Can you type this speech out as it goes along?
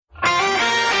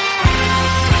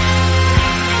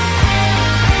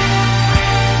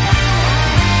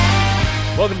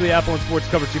Welcome to the Athlon Sports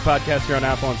Coverage 2 podcast here on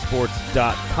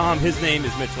athlonsports.com. His name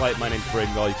is Mitch Light. My name is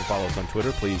Braden Gall. You can follow us on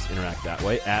Twitter. Please interact that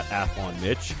way, at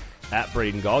AthlonMitch, at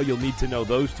Braden Gall. You'll need to know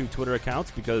those two Twitter accounts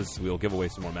because we'll give away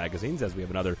some more magazines as we have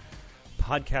another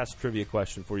podcast trivia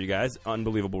question for you guys.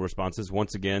 Unbelievable responses.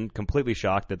 Once again, completely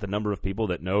shocked at the number of people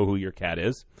that know who your cat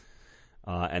is,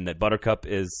 and that Buttercup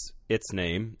is its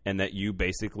name, and that you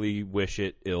basically wish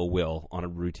it ill will on a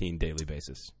routine daily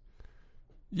basis.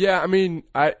 Yeah, I mean,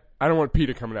 I don't want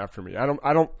PETA coming after me. I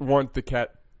don't want the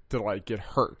cat to get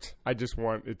hurt. I just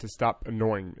want it to stop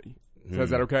annoying me. So is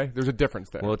that okay? There's a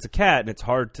difference there. Well, it's a cat, and it's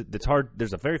hard.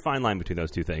 There's a very fine line between those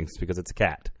two things because it's a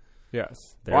cat. Yes.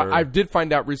 Well, I did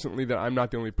find out recently that I'm not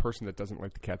the only person that doesn't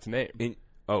like the cat's name.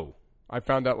 I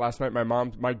found out last night.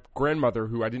 My grandmother,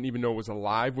 who I didn't even know was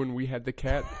alive when we had the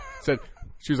cat, said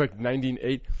she was like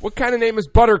 98. What kind of name is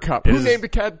Buttercup? Who named the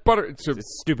cat Butter? It's a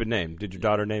stupid name. Did your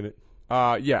daughter name it?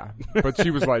 Yeah, but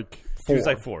she was like 4. She was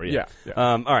like 4, yeah.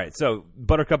 All right, so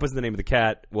Buttercup is the name of the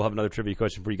cat. We'll have another trivia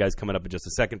question for you guys coming up in just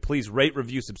a second. Please rate,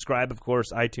 review, subscribe, of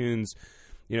course, iTunes,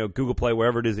 Google Play,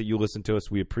 wherever it is that you listen to us.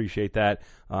 We appreciate that.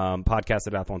 Podcast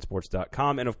at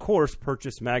athlonsports.com. And, of course,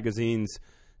 purchase magazines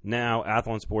now,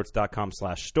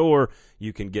 athlonsports.com/store.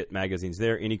 You can get magazines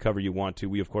there, any cover you want to.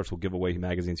 We, of course, will give away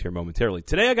magazines here momentarily.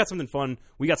 Today I got something fun.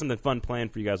 We got something fun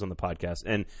planned for you guys on the podcast.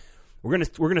 And we're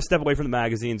gonna step away from the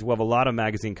magazines. We'll have a lot of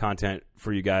magazine content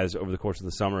for you guys over the course of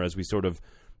the summer as we sort of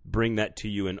bring that to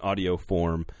you in audio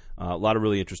form. A lot of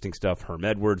really interesting stuff. Herm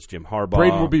Edwards, Jim Harbaugh.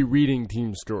 Braden will be reading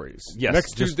team stories. Yes.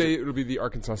 Next Tuesday, it'll be the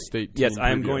Arkansas State team. Yes,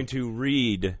 I am preview. going to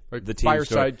read the team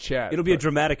fireside chat. It'll be a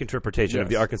dramatic interpretation of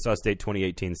the Arkansas State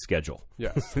 2018 schedule.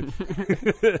 Yes.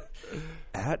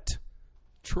 At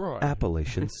Troy.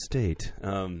 Appalachian State.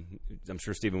 I'm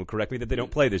sure Stephen would correct me that they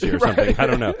don't play this year or something. I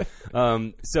don't know.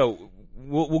 So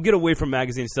we'll get away from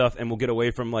magazine stuff, and we'll get away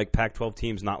from Pac-12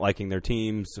 teams not liking their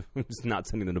teams, just not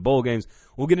sending them to bowl games.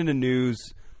 We'll get into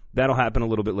news. That'll happen a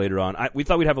little bit later on. We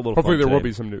thought we'd have a little Hopefully fun there today. will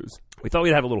be some news. We thought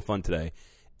we'd have a little fun today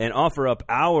and offer up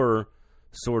our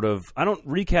sort of,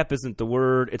 recap isn't the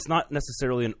word. It's not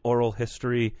necessarily an oral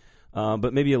history,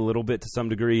 but maybe a little bit to some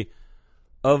degree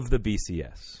of the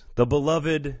BCS. The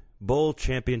beloved Bowl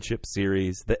Championship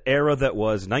Series, the era that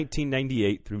was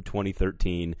 1998 through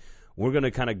 2013. We're going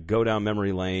to kind of go down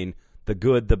memory lane, the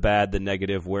good, the bad, the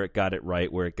negative, where it got it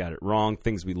right, where it got it wrong,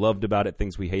 things we loved about it,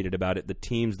 things we hated about it, the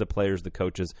teams, the players, the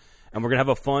coaches. And we're going to have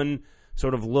a fun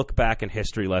sort of look back and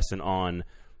history lesson on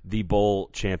the Bowl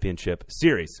Championship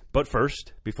Series. But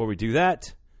first, before we do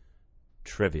that,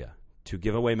 trivia to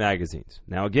give away magazines.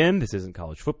 Now, again, this isn't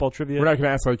college football trivia. We're not going to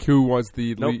ask who was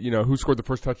the who scored the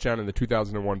first touchdown in the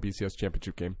 2001 BCS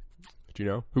championship game. Do you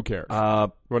know? Who cares? I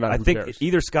who think cares?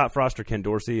 Either Scott Frost or Ken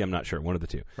Dorsey. I'm not sure. One of the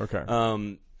two. Okay.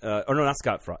 No, not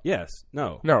Scott Frost. Yes.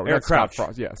 No, Eric Crouch. Scott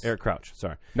Frost, yes. Eric Crouch.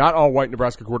 Sorry. Not all white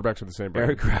Nebraska quarterbacks are the same.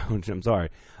 Eric Crouch. I'm sorry.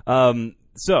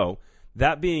 So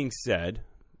that being said,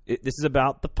 this is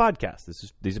about the podcast.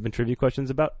 These have been trivia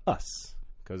questions about us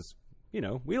because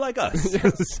we like us.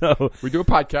 So we do a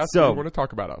podcast. So we want to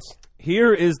talk about us.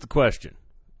 Here is the question.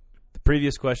 The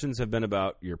previous questions have been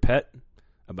about your pet,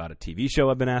 about a TV show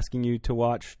I've been asking you to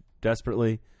watch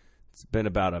desperately. It's been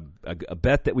about a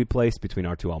bet that we placed between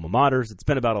our two alma maters. It's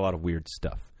been about a lot of weird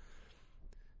stuff.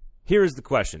 Here is the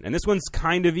question, and this one's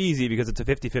kind of easy because it's a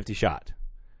 50-50 shot.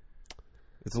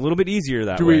 It's a little bit easier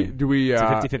that way. Do we it's a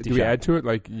 50-50 do we add to it?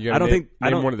 I don't think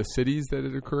name one of the cities that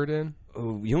it occurred in.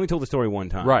 Oh, you only told the story one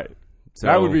time, right? So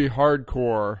that would be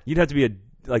hardcore. You'd have to be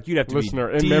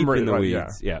listener be deep in memory in the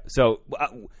weeds. Yeah. So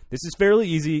this is fairly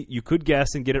easy. You could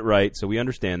guess and get it right, so we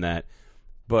understand that.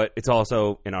 But it's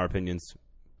also, in our opinions,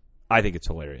 I think it's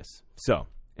hilarious. So,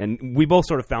 and we both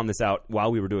sort of found this out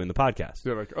while we were doing the podcast.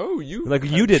 They're like, oh, you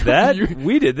did that?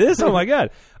 We did this? Oh, my God.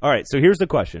 All right, so here's the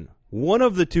question. One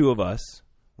of the two of us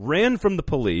ran from the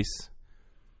police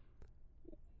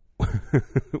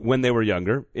when they were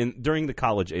younger, during the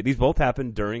college age. These both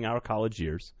happened during our college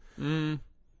years.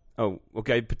 Oh,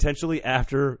 okay, potentially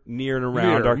after, near and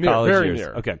around our college very years.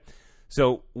 Near. Okay,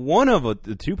 so one of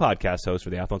the two podcast hosts for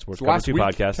the Athlon Sports Coverage 2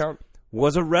 podcast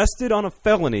was arrested on a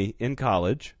felony in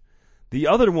college. The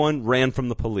other one ran from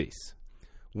the police.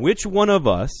 Which one of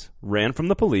us ran from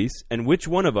the police, and which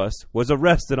one of us was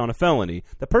arrested on a felony?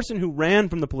 The person who ran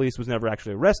from the police was never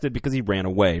actually arrested because he ran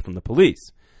away from the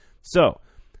police. So,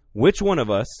 which one of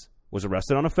us was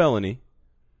arrested on a felony,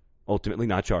 ultimately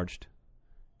not charged,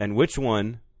 and which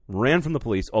one ran from the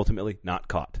police, ultimately not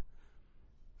caught?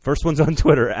 First one's on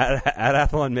Twitter, at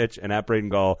AthlonMitch and at Braden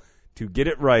Gall. To get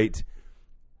it right,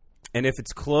 And if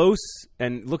it's close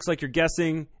and looks like you're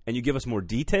guessing, and you give us more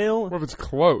detail, well, if it's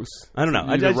close, I don't know.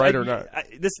 Either right or not.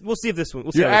 We'll see if this one.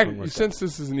 We'll see how this one works since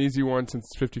this is an easy one, since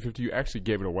it's 50-50, you actually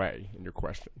gave it away in your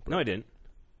question. No, I didn't.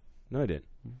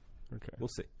 Okay, we'll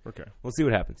see. Okay, we'll see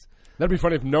what happens. That'd be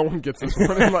funny if no one gets this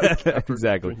one.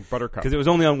 Exactly, Buttercup, because it was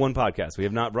only on one podcast. We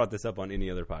have not brought this up on any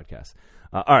other podcast.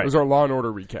 All right, it was our Law and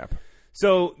Order recap.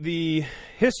 So the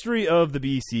history of the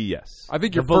BCS. I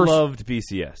think your beloved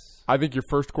BCS. I think your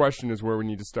first question is where we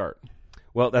need to start.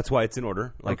 Well, that's why it's in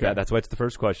order like that. That's why it's the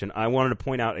first question. I wanted to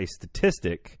point out a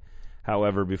statistic,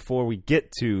 however, before we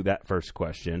get to that first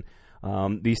question.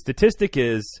 The statistic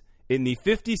is in the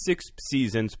 56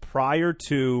 seasons prior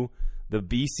to the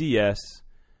BCS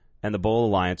and the Bowl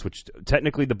Alliance, which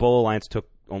technically the Bowl Alliance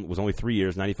was only 3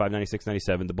 years, 95, 96,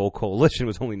 97. The Bowl Coalition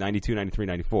was only 92, 93,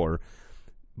 94.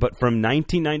 But from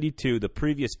 1992, the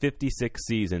previous 56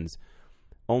 seasons,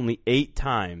 only 8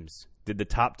 times did the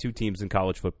top 2 teams in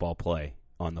college football play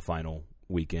on the final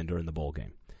weekend or in the bowl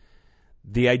game.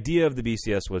 The idea of the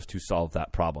BCS was to solve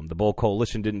that problem. The Bowl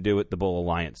Coalition didn't do it. The Bowl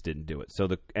Alliance didn't do it. So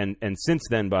and since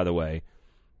then, by the way,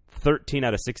 13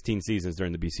 out of 16 seasons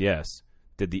during the BCS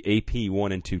did the AP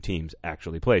 1 and 2 teams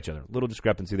actually play each other. Little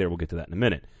discrepancy there. We'll get to that in a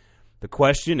minute. The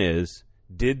question is,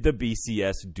 did the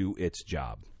BCS do it's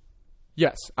job?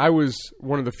 Yes, I was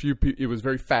one of the few people. It was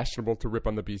very fashionable to rip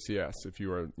on the BCS. If you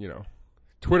were,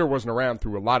 Twitter wasn't around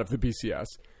through a lot of the BCS,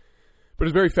 but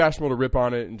it's very fashionable to rip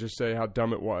on it and just say how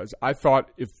dumb it was. I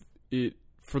thought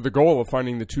for the goal of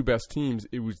finding the 2 best teams,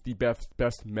 it was the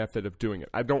best method of doing it.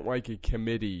 I don't like a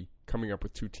committee coming up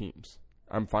with 2 teams.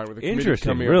 I'm fine with a committee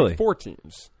coming up with 4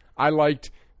 teams. I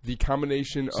liked the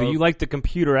combination of... So you liked the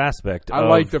computer aspect I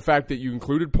liked the fact that you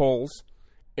included polls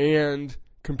and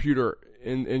computer...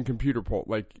 In computer poll,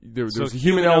 like there's a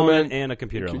human element and a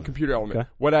computer element.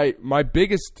 Okay. My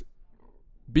biggest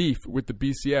beef with the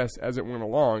BCS as it went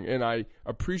along, and I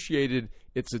appreciated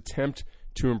its attempt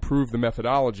to improve the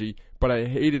methodology, but I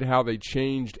hated how they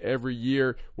changed every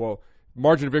year. Well,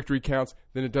 margin of victory counts,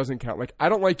 then it doesn't count. Like I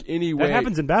don't like any way. That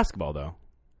happens in basketball, though.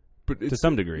 But to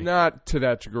some degree. Not to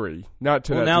that degree. Now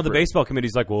the baseball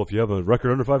committee's like, well, if you have a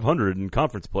record under 500 in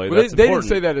conference play, that's important. They didn't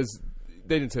say that as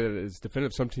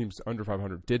definitive. Some teams under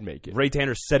 500 did make it. Ray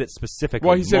Tanner said it specifically.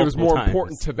 Well, he said it was more times.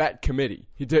 Important to that committee.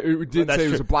 He didn't say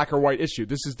it was a black or white issue.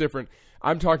 This is different.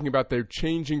 I'm talking about they're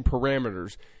changing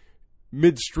parameters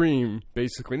midstream,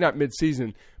 basically, not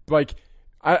mid-season. Like,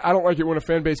 I don't like it when a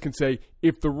fan base can say,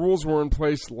 if the rules were in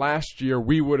place last year,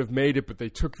 we would have made it, but they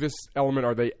took this element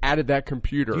or they added that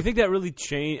computer. Do you think that really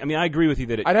changed? I mean, I agree with you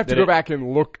that I'd have to go back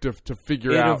and look to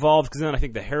figure out. It evolved because then I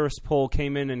think the Harris poll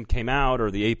came in and came out,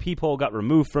 or the AP poll got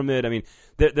removed from it. I mean,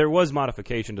 there was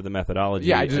modification to the methodology.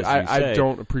 Yeah, I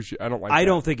don't like I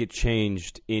don't think it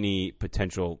changed any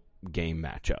potential game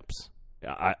matchups.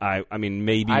 I mean,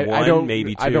 maybe one,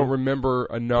 maybe 2. I don't remember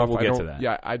enough. We'll get to that.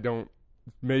 Yeah, I don't.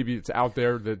 Maybe it's out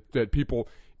there that people,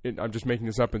 I'm just making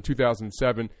this up, in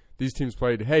 2007, these teams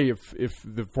played, hey, if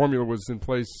the formula was in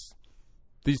place,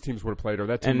 these teams would have played, or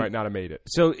that team might not have made it.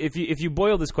 So if you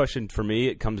boil this question, for me,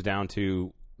 it comes down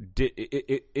to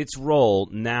its role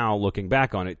now, looking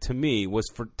back on it, to me, was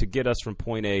to get us from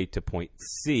point A to point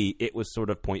C. It was sort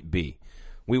of point B.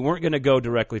 We weren't going to go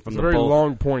directly from the bowl. It's a very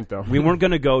long point, though. We weren't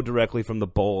going to go directly from the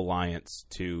Bowl Alliance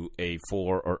to a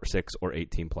 4 or 6 or 8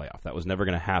 team playoff. That was never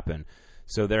going to happen.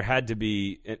 So there had to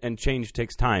be, and change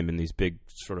takes time in these big,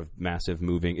 sort of massive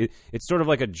moving. It's sort of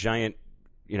like a giant,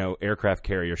 aircraft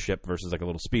carrier ship versus like a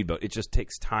little speedboat. It just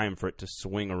takes time for it to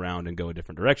swing around and go a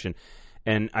different direction.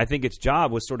 And I think its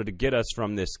job was sort of to get us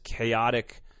from this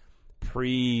chaotic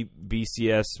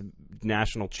pre-BCS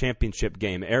national championship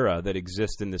game era that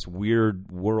exists in this weird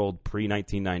world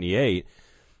pre-1998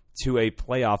 to a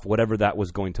playoff, whatever that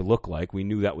was going to look like. We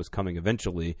knew that was coming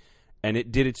eventually. And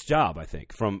it did its job, I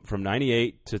think. From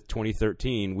 98 to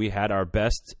 2013, we had our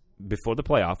best, before the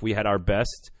playoff, we had our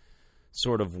best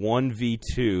sort of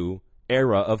 1v2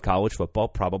 era of college football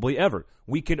probably ever.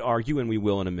 We could argue, and we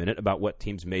will in a minute, about what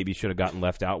teams maybe should have gotten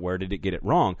left out, where did it get it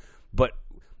wrong. But,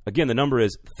 again, the number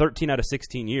is 13 out of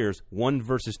 16 years, 1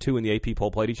 versus 2 in the AP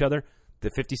poll played each other. The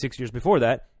 56 years before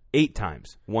that, 8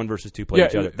 times 1 versus 2 played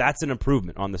each other. That's an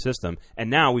improvement on the system. And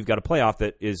now we've got a playoff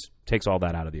that takes all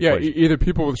that out of the equation. Either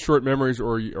people with short memories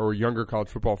or younger college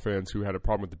football fans who had a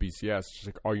problem with the BCS. It's just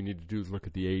like all you need to do is look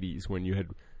at the 80s when you had,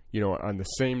 on the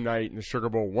same night in the Sugar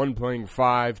Bowl, 1 playing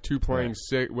 5, 2 playing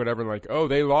 6, whatever. Like, oh,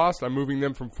 they lost. I'm moving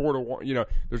them from 4 to 1.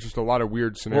 There's just a lot of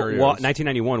weird scenarios.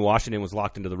 1991, Washington was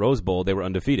locked into the Rose Bowl. They were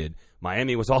undefeated.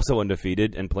 Miami was also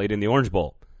undefeated and played in the Orange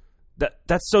Bowl.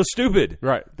 That's so stupid.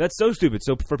 Right. That's so stupid.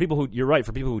 So for people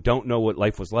who don't know what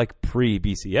life was like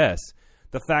pre-BCS,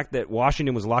 the fact that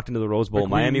Washington was locked into the Rose Bowl, like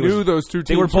Miami knew those two teams.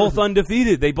 They were both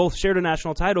undefeated. They both shared a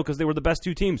national title because they were the best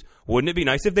two teams. Wouldn't it be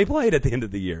nice if they played at the end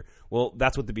of the year? Well,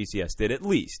 that's what the BCS did, at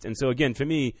least. And so, again, for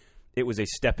me, it was a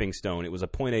stepping stone. It was a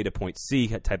point A to point C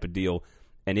type of deal,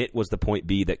 and it was the point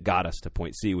B that got us to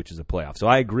point C, which is a playoff. So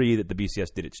I agree that the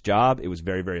BCS did its job. It was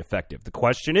very, very effective. The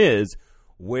question is,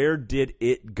 where did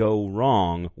it go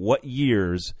wrong? What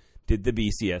years did the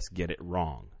BCS get it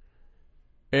wrong?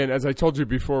 And as I told you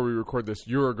before we record this,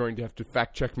 you are going to have to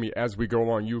fact check me as we go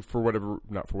along. You, for whatever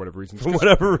reason. For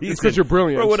whatever reason. It's because you're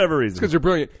brilliant. For whatever reason. It's because you're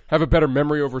brilliant. Have a better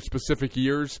memory over specific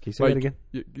years. Can you say that again?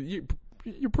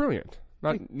 You're brilliant.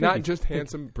 Not just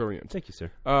handsome, brilliant. Thank you,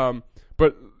 sir.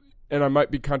 And I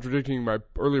might be contradicting my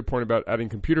earlier point about adding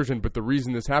computers in, but the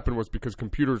reason this happened was because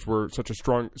computers were such a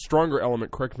stronger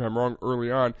element, correct me if I'm wrong, early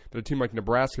on, that a team like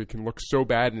Nebraska can look so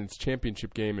bad in its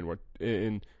championship game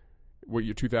in what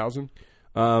year, 2000?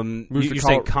 You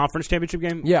say conference championship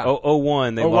game? Yeah.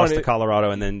 01, they lost to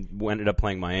Colorado and then ended up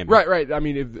playing Miami. Right. I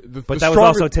mean, but that was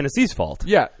also Tennessee's fault.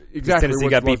 Yeah, exactly. Tennessee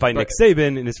got beat by Nick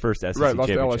Saban in his first SEC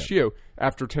championship. Right, lost to LSU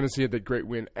after Tennessee had that great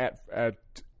win at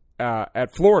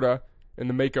Florida in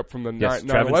the makeup from the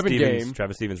 9/11 game.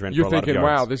 Travis Stevens ran You're for a lot of thinking,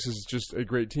 yards. wow, this is just a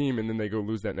great team, and then they go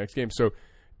lose that next game. So,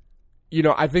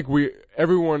 I think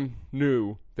everyone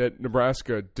knew that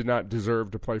Nebraska did not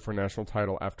deserve to play for a national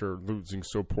title after losing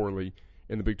so poorly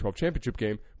in the Big 12 championship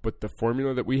game, but the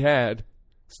formula that we had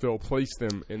still placed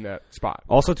them in that spot.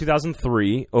 Also,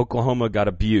 2003, Oklahoma got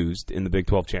abused in the Big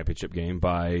 12 championship game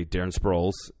by Darren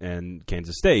Sproles and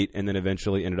Kansas State, and then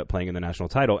eventually ended up playing in the national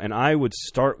title. And I would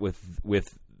start with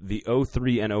the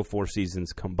 03 and 04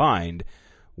 seasons combined,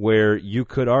 where you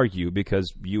could argue,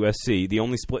 because USC, the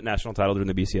only split national title during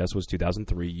the BCS was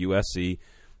 2003, USC.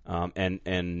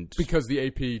 And because the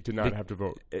AP did not have to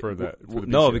vote for that. For the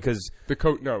no, because it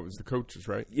was the coaches,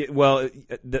 right? Well,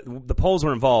 the polls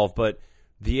were involved, but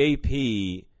the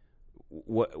AP.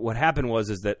 What happened was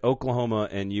that Oklahoma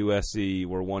and USC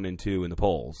were 1 and 2 in the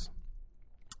polls,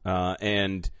 LSU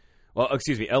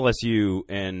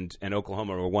and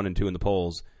Oklahoma were 1 and 2 in the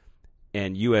polls,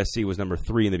 and USC was number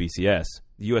 3 in the BCS.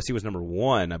 USC was number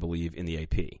 1, I believe, in the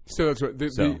AP. So that's right.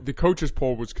 The coaches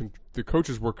poll was the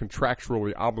coaches were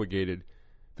contractually obligated.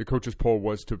 The coaches poll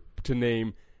was to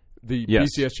name the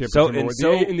BCS champion.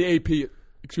 In the AP,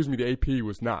 the AP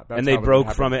was not. That's and they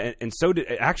broke from it, and so did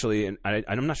actually. And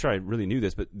I'm not sure I really knew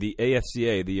this, but the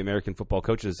AFCA, the American Football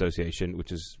Coaches Association,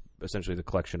 which is essentially the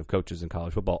collection of coaches in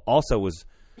college football, also was,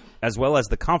 as well as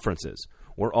the conferences,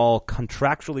 were all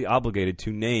contractually obligated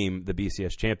to name the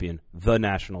BCS champion the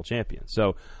national champion.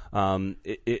 So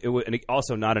it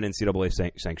also not an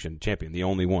NCAA sanctioned champion, the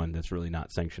only one that's really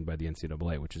not sanctioned by the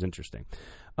NCAA, which is interesting.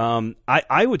 I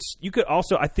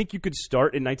think you could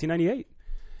start in 1998.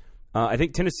 I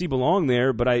think Tennessee belonged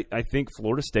there, but I think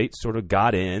Florida State sort of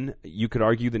got in. You could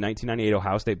argue the 1998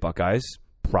 Ohio State Buckeyes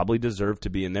probably deserved to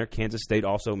be in there. Kansas State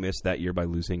also missed that year by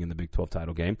losing in the Big 12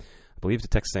 title game. I believe to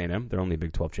Texas A&M. They're only a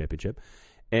Big 12 championship.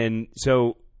 And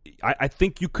so I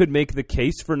think you could make the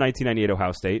case for 1998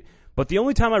 Ohio State, but the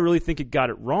only time I really think it got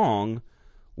it wrong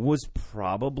was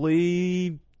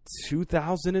probably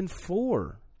 2003 and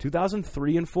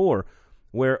 2004,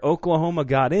 where Oklahoma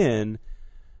got in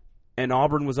and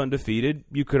Auburn was undefeated.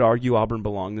 You could argue Auburn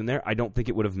belonged in there. I don't think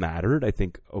it would have mattered. I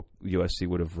think USC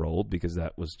would have rolled because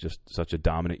that was just such a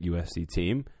dominant USC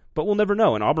team. But we'll never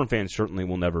know, and Auburn fans certainly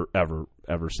will never, ever,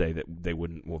 ever say that they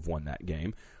wouldn't have won that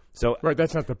game. So right,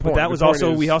 that's not the point. But that was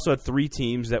also we also had 3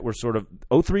 teams that were sort of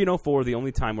 03 and 04, the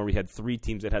only time where we had 3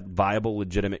 teams that had viable,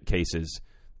 legitimate cases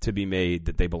to be made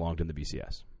that they belonged in the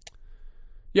BCS.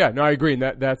 Yeah, no, I agree, and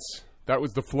that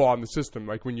was the flaw in the system.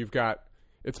 Like when you've got,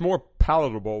 it's more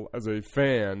palatable as a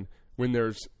fan when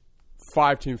there's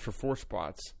 5 teams for 4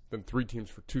 spots than 3 teams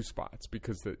for 2 spots,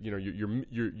 because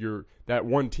you're that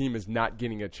one team is not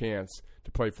getting a chance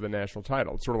to play for the national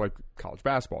title. It's sort of like college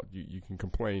basketball. You can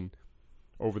complain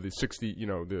over the 60,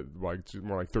 it's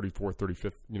more like 34th,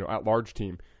 35th, at-large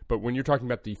team. But when you're talking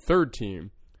about the 3rd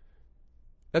team,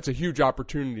 that's a huge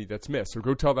opportunity that's missed. So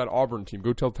go tell that Auburn team,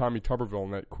 go tell Tommy Tuberville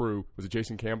and that crew, was it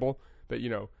Jason Campbell, that,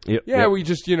 we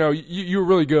just, you were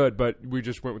really good, but we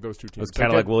just went with those 2 teams. It was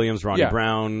Cadillac Williams, Ronnie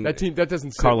Brown. That team, that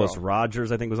doesn't sit Carlos well.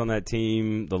 Rogers, I think, was on that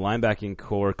team. The linebacking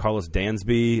core, Carlos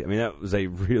Dansby. I mean, that was a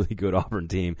really good Auburn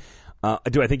team.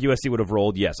 Do I think USC would have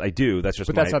rolled? Yes, I do. That's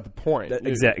just that's not the point.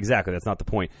 Exactly, that's not the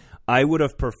point. I would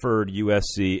have preferred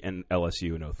USC and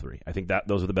LSU in 03. I think that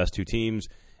those are the best 2 teams,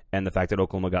 and the fact that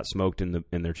Oklahoma got smoked in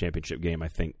their championship game, I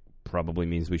think, probably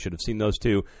means we should have seen those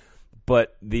 2.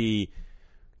 But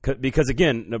because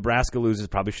again, Nebraska loses,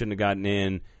 probably shouldn't have gotten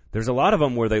in. There's a lot of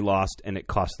them where they lost and it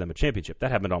cost them a championship.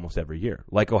 That happened almost every year.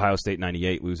 Like Ohio State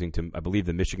 98 losing to, I believe,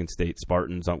 the Michigan State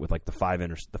Spartans with like the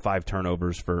five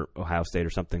turnovers for Ohio State or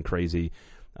something crazy.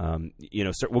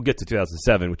 We'll get to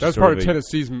 2007, which is part of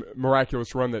Tennessee's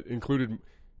miraculous run that included.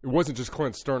 It wasn't just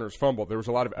Clint Sterner's fumble. There was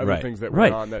a lot of other things that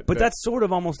went on. That's sort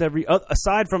of almost every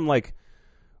aside from like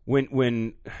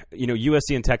when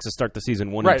USC and Texas start the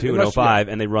season 1-2 in 2005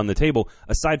 and they run the table.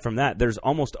 Aside from that, there's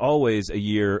almost always a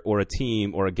year or a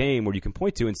team or a game where you can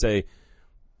point to and say,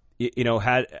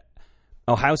 had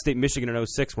Ohio State, Michigan in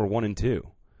 2006 were 1-2.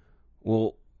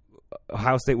 Well,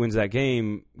 Ohio State wins that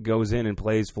game, goes in and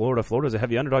plays Florida. Florida's a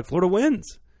heavy underdog. Florida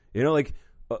wins.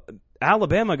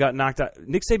 Alabama got knocked out.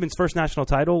 Nick Saban's first national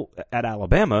title at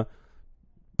Alabama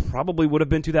probably would have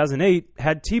been 2008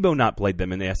 had Tebow not played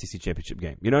them in the SEC championship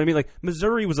game. You know what I mean? Like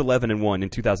Missouri was 11-1 in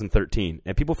 2013,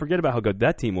 and people forget about how good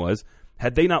that team was.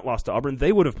 Had they not lost to Auburn,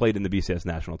 they would have played in the BCS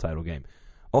national title game.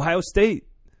 Ohio State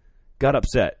got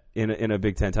upset in a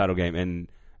Big Ten title game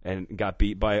and got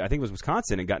beat by, I think it was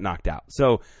Wisconsin, and got knocked out.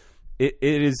 So it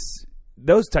is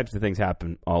those types of things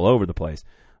happen all over the place.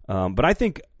 But I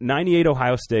think 98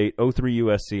 Ohio State, 03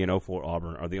 USC, and 04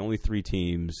 Auburn are the only three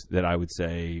teams that I would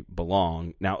say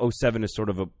belong. Now, 07 is sort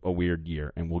of a weird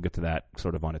year, and we'll get to that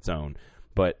sort of on its own.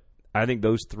 But I think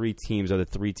those three teams are the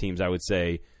three teams I would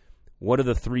say, what are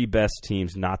the three best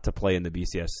teams not to play in the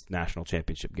BCS national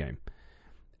championship game?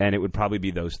 And it would probably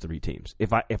be those three teams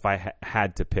if I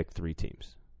had to pick three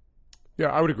teams. Yeah,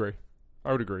 I would agree.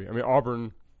 I mean,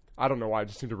 Auburn, I don't know why. I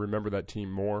just seem to remember that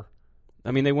team more.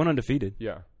 I mean, they went undefeated.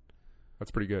 Yeah. That's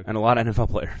pretty good. And a lot of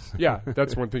NFL players. Yeah,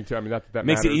 that's one thing, too. I mean, that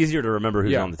makes matters. it easier to remember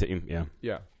who's on the team. Yeah.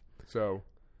 Yeah. So,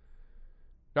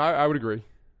 no, I would agree.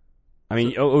 I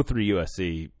mean, 03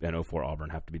 USC and 04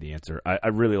 Auburn have to be the answer. I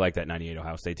really like that 98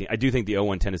 Ohio State team. I do think the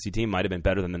 01 Tennessee team might have been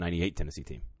better than the 98 Tennessee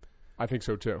team. I think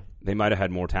so, too. They might have had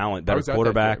more talent, better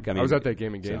quarterback. I was at that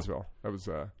game in Gainesville.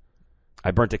 I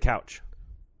burnt a couch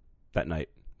that night.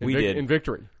 We did. In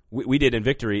victory. We did in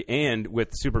victory and with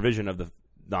supervision of the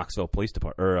Knoxville Police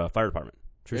Department or Fire Department.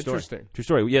 True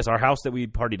story. Yes, our house that we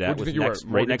partied at was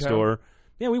right next door.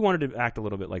 Yeah, we wanted to act a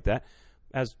little bit like that,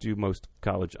 as do most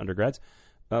college undergrads.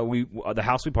 The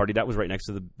house we partied at was right next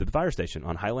to the fire station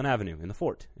on Highland Avenue in the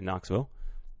Fort in Knoxville,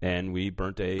 and we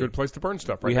burnt a good place to burn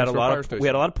stuff. Right, we had a lot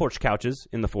of porch couches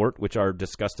in the Fort, which are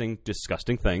disgusting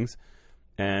things,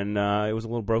 and it was a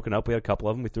little broken up. We had a couple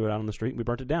of them. We threw it out on the street and we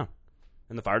burnt it down,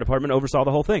 and the fire department oversaw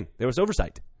the whole thing. There was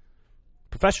oversight,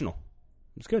 professional.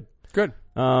 It's good. Good.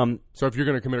 So if you're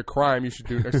going to commit a crime, you should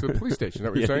do it next to the police station. Is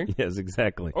that what you're saying? Yes,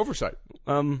 exactly. Oversight.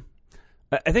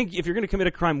 I think if you're going to commit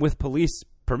a crime with police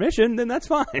permission, then that's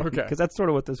fine. Okay. Because that's sort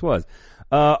of what this was.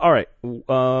 All right. Where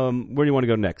do you want to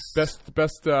go next? Best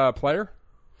player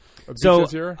of so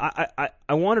BCS Era?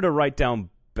 I wanted to write down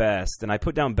best, and I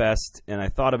put down best, and I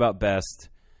thought about best.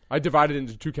 I divided it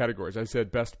into two categories. I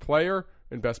said best player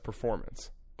and best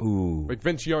performance. Ooh. Like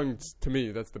Vince Young, to me,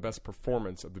 that's the best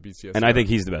performance of the BCS. And I think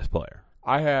he's the best player.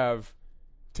 I have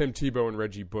Tim Tebow and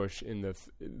Reggie Bush in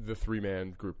the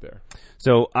three-man group there.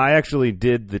 So I actually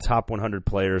did the top 100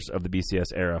 players of the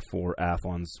BCS era for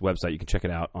Athlon's website. You can check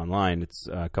it out online. It's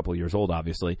a couple of years old,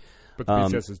 obviously. But the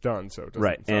BCS is done, so it's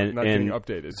not getting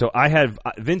updated. So I had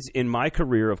Vince, in my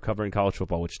career of covering college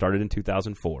football, which started in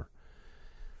 2004,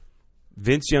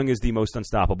 Vince Young is the most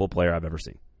unstoppable player I've ever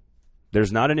seen.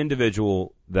 There's not an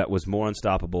individual that was more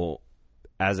unstoppable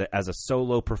as a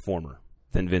solo performer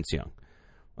than Vince Young.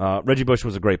 Reggie Bush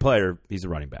was a great player. He's a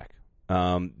running back.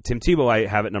 Tim Tebow, I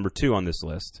have at number 2 on this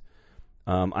list.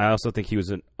 I also think he was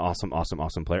an awesome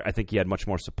player. I think he had much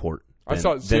more support than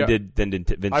did Vince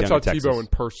Young. I saw Texas. Tebow in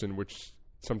person, which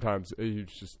sometimes he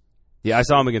was just... Yeah, I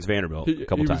saw him against Vanderbilt a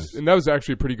couple times. And that was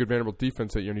actually a pretty good Vanderbilt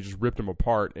defense that year, and he just ripped him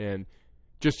apart. And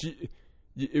just...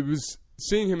 It was...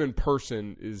 Seeing him in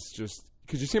person is just...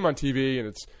 Because you see him on TV, and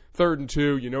it's 3rd and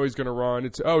 2. You know he's going to run.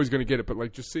 He's going to get it. But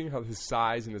like just seeing how his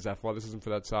size and his athleticism for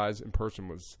that size in person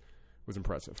was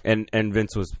impressive. And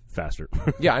Vince was faster.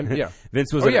 Yeah.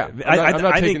 Vince was. I'm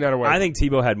not taking that away. I think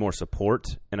Tebow had more support,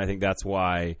 and I think that's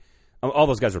why all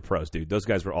those guys were pros, dude. Those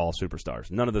guys were all superstars.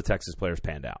 None of the Texas players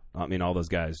panned out. I mean, all those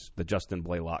guys, the Justin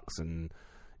Blaylocks and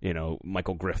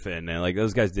Michael Griffin, and like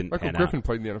those guys didn't pan out. Michael Griffin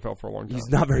played in the NFL for a long time. He's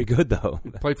not very good though.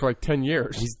 He played for like 10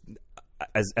 years. He's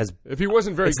if he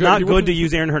wasn't very good, it's not good to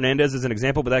use Aaron Hernandez as an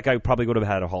example, but that guy probably would have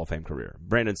had a Hall of Fame career.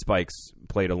 Brandon Spikes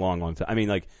played a long time. I mean,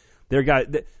 like their guy.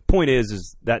 The point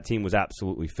is that team was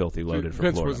absolutely filthy loaded for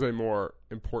Vince Florida. was a more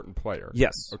important player.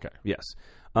 Yes. Okay. Yes.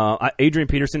 Adrian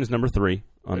Peterson is number 3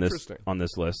 on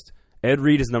this list. Ed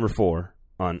Reed is number 4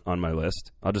 on my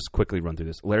list. I'll just quickly run through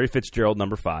this. Larry Fitzgerald,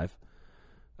 number 5.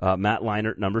 Matt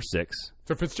Leinart, number 6.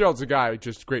 So Fitzgerald's a guy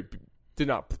just great. Did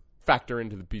not factor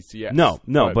into the BCS. No,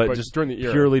 but just during the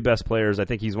era. Purely best players. I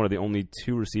think he's one of the only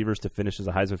 2 receivers to finish as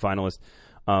a Heisman finalist.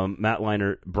 Matt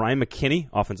Leinart, Brian McKinney,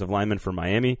 offensive lineman for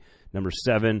Miami, number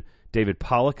 7. David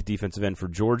Pollock, defensive end for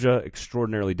Georgia,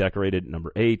 extraordinarily decorated,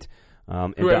 number 8.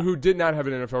 Who did not have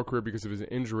an NFL career because of his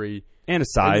injury. And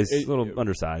his size, a little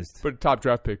undersized. But top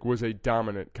draft pick, was a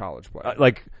dominant college player.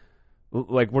 Like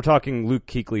we're talking Luke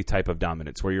Kuechly type of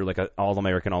dominance, where you're like an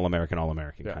All-American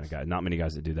kind of guy. Not many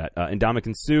guys that do that.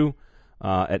 Ndamukong Suh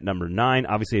at number 9,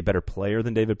 obviously a better player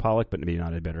than David Pollock, but maybe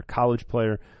not a better college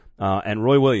player. And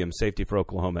Roy Williams, safety for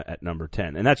Oklahoma, at number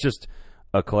 10. And that's just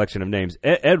a collection of names.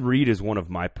 Ed Reed is one of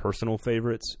my personal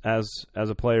favorites as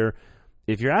a player.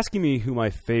 If you're asking me who my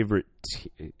favorite,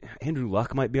 Andrew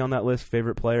Luck might be on that list.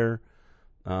 Favorite player,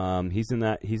 he's in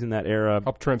that era.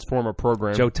 Helped transform a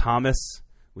program. Joe Thomas,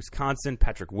 Wisconsin.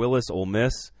 Patrick Willis, Ole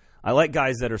Miss. I like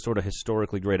guys that are sort of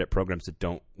historically great at programs that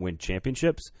don't win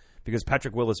championships, because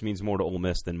Patrick Willis means more to Ole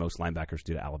Miss than most linebackers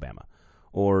do to Alabama,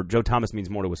 or Joe Thomas means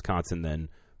more to Wisconsin than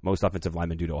most offensive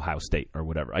linemen do to Ohio State or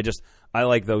whatever. I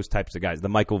like those types of guys. The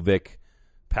Michael Vick,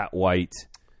 Pat White.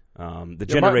 The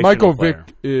generational Michael player.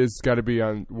 Vick is got to be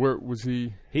on. Where was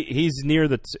he? He's near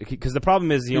because the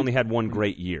problem is he only had one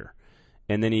great year,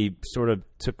 and then he sort of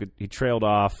he trailed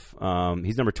off.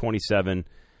 He's number 27.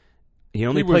 He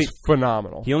was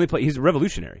phenomenal. He's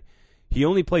revolutionary. He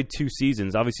only played 2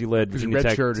 seasons. Obviously led Virginia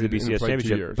Tech to the BCS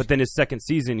championship, but then his second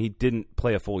season he didn't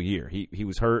play a full year. He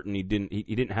was hurt, and he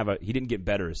didn't get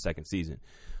better his second season.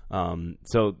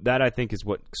 So that I think is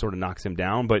what sort of knocks him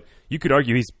down. But you could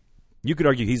argue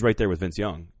he's right there with Vince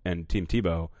Young and Tim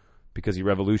Tebow, because he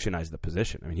revolutionized the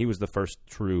position. I mean, he was the first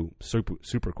true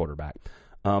super quarterback.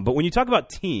 But when you talk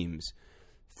about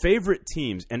favorite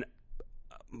teams, and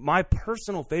my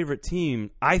personal favorite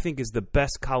team, I think, is the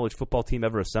best college football team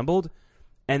ever assembled,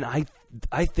 and I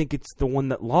think it's the one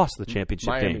that lost the championship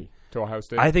Miami game to Ohio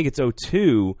State. I think it's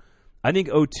 2002. I think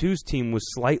 2002's team was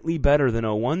slightly better than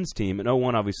 2001's team, and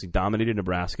 2001 obviously dominated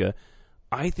Nebraska.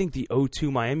 I think the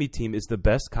 2002 Miami team is the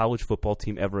best college football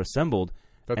team ever assembled,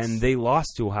 and they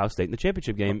lost to Ohio State in the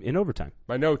championship game in overtime.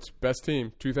 My notes, best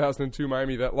team, 2002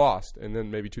 Miami that lost, and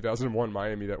then maybe 2001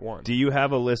 Miami that won. Do you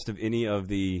have a list of any of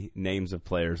the names of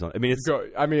players? I mean,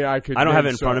 I could. I don't have it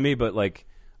in front of me, but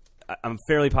I'm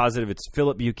fairly positive it's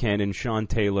Philip Buchanan, Sean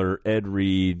Taylor, Ed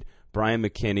Reed, Brian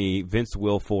McKinney, Vince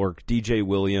Wilfork, DJ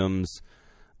Williams,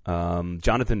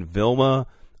 Jonathan Vilma.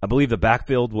 I believe the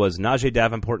backfield was Najee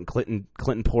Davenport and Clinton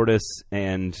Portis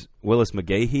and Willis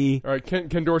McGahee. All right,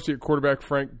 Ken Dorsey at quarterback,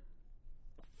 Frank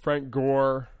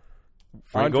Gore.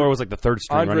 Gore was like the third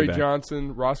string running back. Andre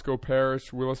Johnson, Roscoe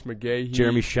Parrish, Willis McGahee.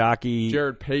 Jeremy Shockey.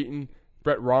 Jared Payton.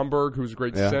 Brett Romberg, who's a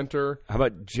great center. How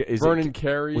about Vernon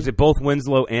Carey? Was it both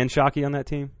Winslow and Shockey on that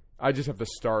team? I just have the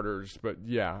starters, but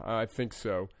yeah, I think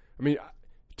so. I mean,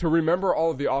 to remember all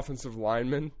of the offensive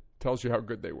linemen tells you how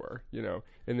good they were,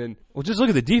 And then, just look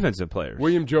at the defensive players: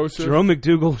 William Joseph, Jerome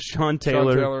McDougal, Sean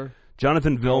Taylor,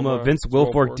 Jonathan Vilma, Vince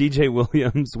Wilfork, DJ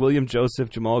Williams, William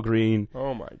Joseph, Jamal Green.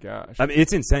 Oh my gosh! I mean,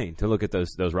 it's insane to look at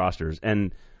those rosters.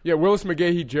 And yeah, Willis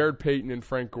McGahee, Jared Payton, and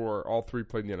Frank Gore, all 3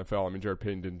 played in the NFL. I mean, Jared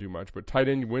Payton didn't do much, but tight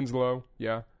end Winslow,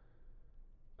 yeah.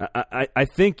 I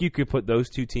think you could put those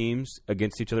 2 teams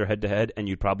against each other head to head, and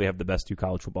you'd probably have the best 2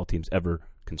 college football teams ever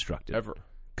constructed.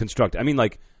 I mean,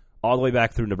 all the way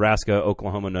back through Nebraska,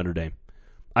 Oklahoma, Notre Dame.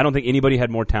 I don't think anybody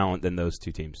had more talent than those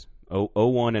 2 teams.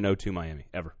 01 and 02 Miami,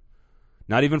 ever.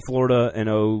 Not even Florida in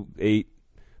 08.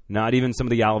 Not even some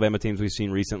of the Alabama teams we've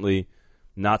seen recently.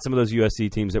 Not some of those USC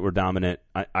teams that were dominant.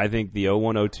 I think the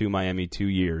 01-02 Miami 2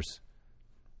 years,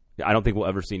 I don't think we'll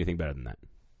ever see anything better than that.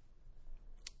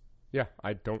 Yeah,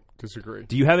 I don't disagree.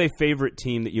 Do you have a favorite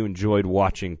team that you enjoyed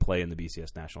watching play in the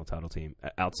BCS national title team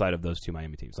outside of those 2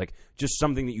 Miami teams? Just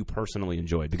something that you personally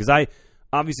enjoyed. Because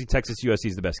obviously Texas USC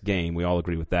is the best game. We all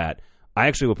agree with that. I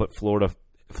actually will put Florida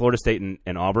State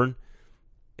and Auburn.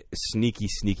 Sneaky,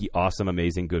 awesome,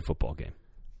 amazing, good football game.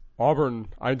 Auburn,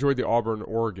 I enjoyed the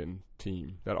Auburn-Oregon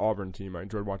team. That Auburn team, I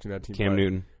enjoyed watching that team. Cam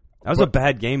Newton. That was a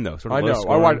bad game, though. Sort of I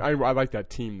know. I like that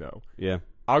team, though. Yeah.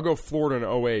 I'll go Florida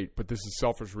in 08, but this is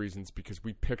selfish reasons because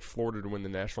we picked Florida to win the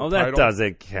national title. Oh, that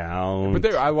doesn't count.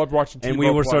 But I loved watching Tebow and we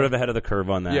were play. sort of ahead of the curve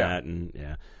on that. Yeah.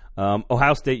 And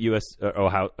Ohio State,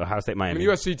 Ohio State, Miami. I mean,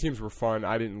 USC teams were fun.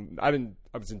 I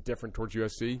was indifferent towards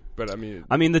USC, but I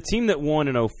mean, the team that won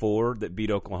in 04 that beat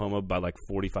Oklahoma by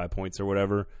 45 points or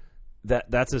whatever,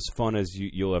 that's as fun as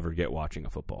you'll ever get watching a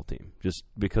football team, just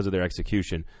because of their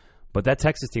execution. But that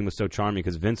Texas team was so charming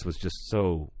because Vince was just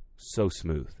so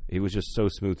smooth. He was just so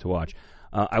smooth to watch.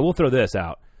 I will throw this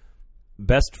out.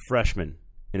 Best freshman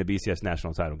in a BCS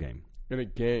national title game. In a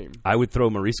game. I would throw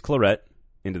Maurice Claret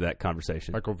into that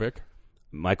conversation.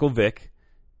 Michael Vick,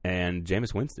 and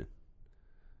Jameis Winston.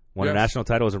 Won a national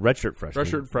title as a redshirt freshman.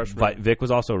 Redshirt freshman. Vick was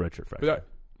also a redshirt freshman.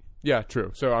 Yeah,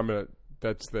 true. So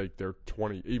that's like their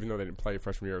 20, even though they didn't play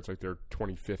freshman year, it's like their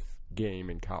 25th game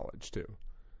in college too.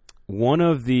 One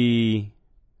of the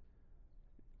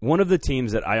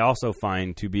teams that I also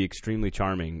find to be extremely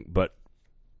charming, but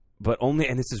only,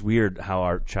 and this is weird how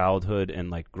our childhood and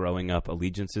like growing up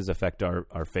allegiances affect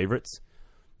our favorites.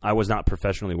 I was not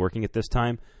professionally working at this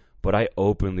time, but I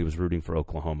openly was rooting for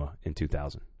Oklahoma in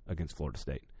 2000 against Florida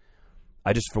State.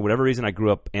 I just, for whatever reason, I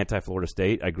grew up anti-Florida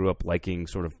State. I grew up liking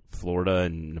sort of Florida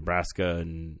and Nebraska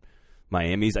and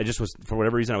Miami's. I just was, for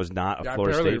whatever reason, I was not a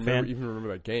Florida State fan. Even remember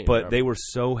that game. But they were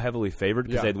so heavily favored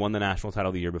because they had won the national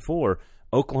title the year before.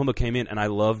 Oklahoma came in, and I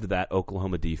loved that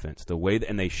Oklahoma defense. The way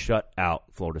and they shut out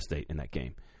Florida State in that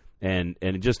game. And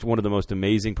just one of the most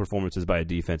amazing performances by a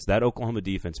defense. That Oklahoma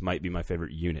defense might be my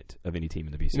favorite unit of any team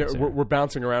in the BCS. We're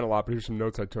bouncing around a lot, but here's some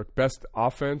notes I took. Best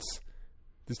offense.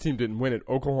 This team didn't win it.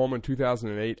 Oklahoma in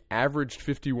 2008 averaged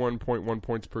 51.1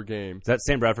 points per game. Is that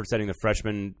Sam Bradford setting the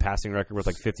freshman passing record with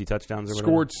like 50 touchdowns or whatever?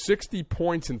 Scored 60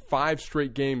 points in 5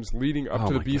 straight games leading up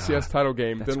to the BCS title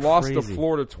game. That's then lost to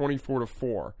Florida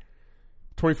 24-4.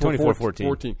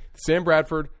 24-14. Sam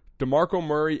Bradford, DeMarco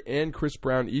Murray, and Chris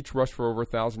Brown each rushed for over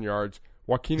 1,000 yards.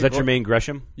 Is that Jermaine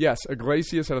Gresham? Yes.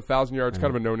 Iglesias had 1,000 yards,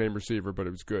 kind of a no-name receiver, but it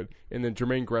was good. And then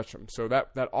Jermaine Gresham. So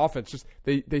that offense, just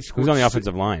they scored. Who's on the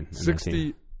offensive line?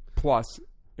 60-plus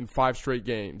in 5 straight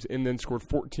games, and then scored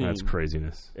 14. That's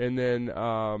craziness. And then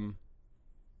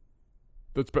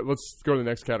let's go to the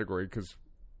next category, because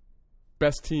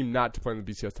best team not to play in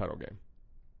the BCS title game.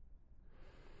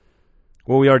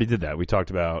 Well, we already did that. We talked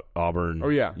about Auburn,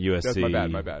 USC, that's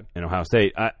my bad. And Ohio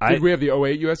State. Did we have the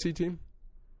 08 USC team?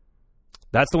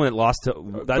 That's the one that lost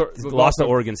to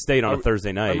Oregon State on a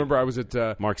Thursday night. I remember I was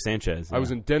at Mark Sanchez. I was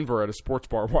in Denver at a sports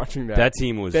bar watching that. That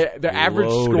team was the average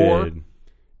score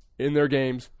in their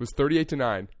games was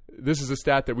 38-9. This is a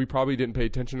stat that we probably didn't pay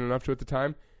attention enough to at the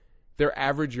time. Their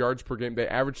average yards per game, they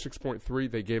averaged 6.3.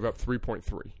 They gave up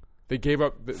 3.3. They gave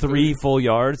up 3 full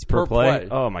yards per play.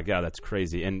 Oh my God, that's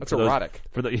crazy! And that's erotic.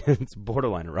 It's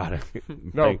borderline erotic.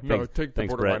 Take the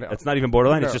borderline out. It's not even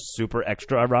borderline. No. It's just super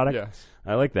extra erotic. Yes,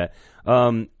 I like that.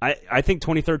 I think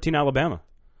 2013 Alabama.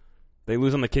 They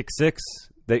lose on the kick six.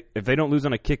 If they don't lose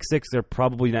on a kick six, they're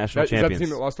probably national champions. Is that the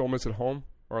team that lost to Ole Miss at home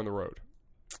or on the road?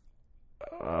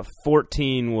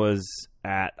 14 was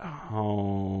at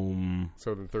home.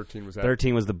 So then 13 was at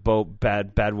 13 was the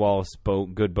bad Wallace,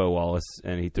 good Bo Wallace,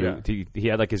 and he threw. Yeah. He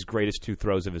had like his greatest 2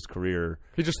 throws of his career.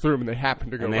 He just threw them, and they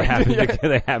happened to go. They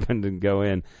happened to go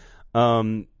in.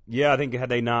 I think had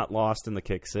they not lost in the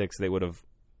kick six, they would have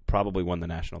probably won the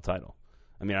national title.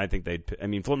 I mean, I think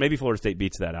maybe Florida State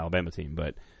beats that Alabama team,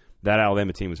 but that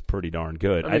Alabama team was pretty darn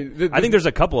good. I think there's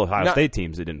a couple of Ohio State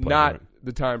teams that didn't play. Not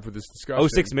the time for this discussion.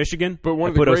 06 Michigan? But one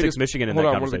of the greatest, 06 Michigan in that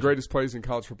conversation. One of the greatest plays in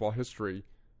college football history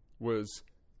was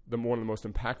one of the most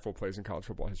impactful plays in college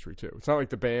football history, too. It's not like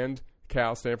the band,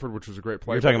 Cal, Stanford, which was a great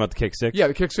play. You're talking about the kick six? Yeah,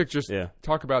 the kick six.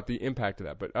 Talk about the impact of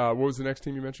that. But what was the next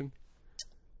team you mentioned?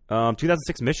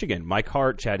 2006 Michigan. Mike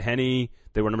Hart, Chad Henne.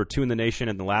 They were number 2 in the nation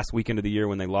in the last weekend of the year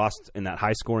when they lost in that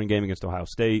high-scoring game against Ohio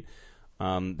State.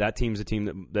 That team's a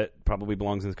team that probably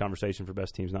belongs in this conversation for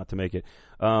best teams not to make it.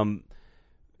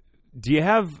 Do you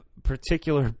have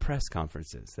particular press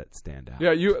conferences that stand out?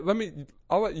 Yeah,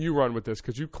 I'll let you run with this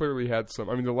because you clearly had some.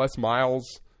 I mean, the Les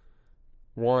Miles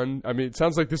one. I mean, it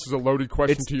sounds like this is a loaded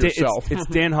question to yourself. It's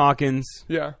Dan Hawkins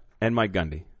yeah. and Mike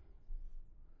Gundy.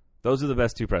 Those are the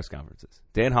best 2 press conferences.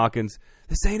 Dan Hawkins,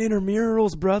 this ain't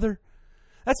intramurals, brother.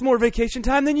 That's more vacation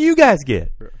time than you guys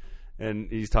get. Yeah.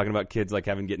 And he's talking about kids like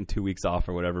getting 2 weeks off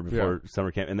or whatever before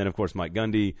summer camp. And then, of course, Mike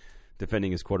Gundy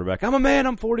defending his quarterback. I'm a man.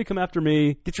 I'm 40. Come after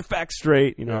me. Get your facts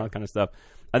straight. All that kind of stuff.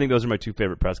 I think those are my 2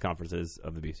 favorite press conferences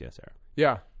of the BCS era.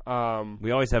 Yeah. We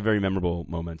always have very memorable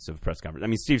moments of press conference. I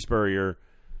mean, Steve Spurrier,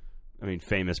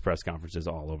 famous press conferences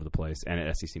all over the place, and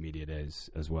at SEC Media Days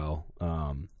as well.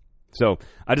 So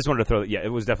I just wanted to throw it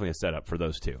was definitely a setup for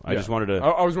those 2. I just wanted to.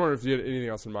 I was wondering if you had anything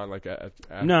else in mind, like after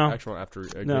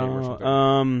a game or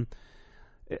something.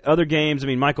 Other games,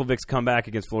 Michael Vick's comeback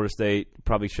against Florida State,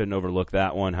 probably shouldn't overlook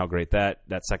that one, how great that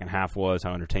second half was,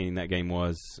 how entertaining that game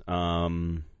was.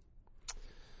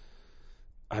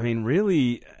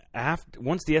 Really,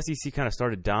 once the SEC kind of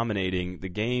started dominating the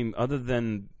game, other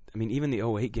than, even the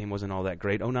 08 game wasn't all that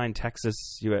great. 09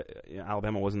 Texas,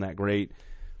 Alabama wasn't that great.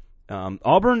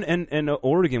 Auburn and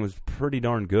Oregon was pretty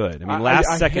darn good.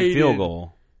 Last second field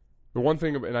goal. The one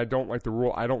thing, and I don't like the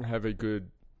rule, I don't have a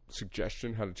good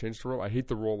suggestion how to change the rule. I hate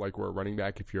the rule like where a running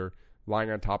back, if you're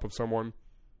lying on top of someone.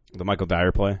 The Michael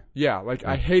Dyer play? Yeah, like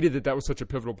I hated that was such a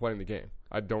pivotal play in the game.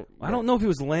 I don't know if he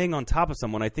was laying on top of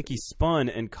someone. I think he spun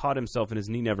and caught himself and his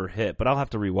knee never hit, but I'll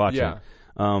have to rewatch it.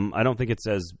 I don't think it's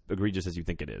as egregious as you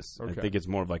think it is. Okay. I think it's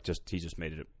more of like he just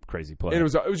made it a crazy play. And it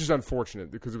was just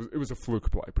unfortunate because it was a fluke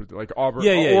play. Like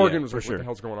Oregon was like, sure. What the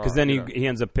hell's going on? Because then he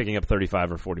ends up picking up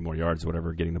 35 or 40 more yards or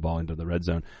whatever, getting the ball into the red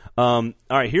zone. All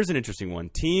right, here's an interesting one.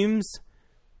 Teams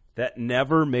that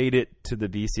never made it to the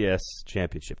BCS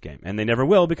championship game, and they never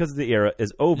will because the era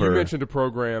is over. You mentioned a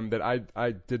program that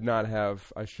I did not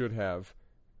have. I should have.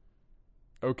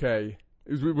 Okay.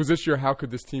 Was this your how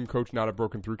could this team coach not have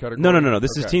broken through category? No.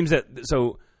 This is teams that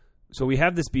so we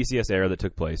have this BCS era that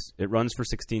took place. It runs for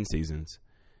 16 seasons,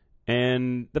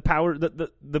 and the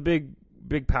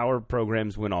big power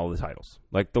programs win all the titles.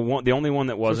 Like the only one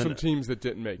that wasn't. So some teams that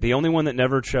didn't make it. The only one that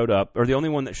never showed up, or the only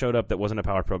one that showed up that wasn't a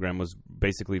power program, was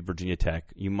basically Virginia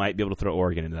Tech. You might be able to throw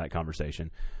Oregon into that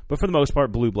conversation, but for the most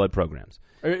part, blue blood programs.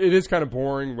 It is kind of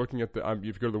boring looking at the. If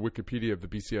you go to the Wikipedia of the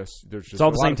BCS, there's just it's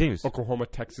all the same teams. Oklahoma,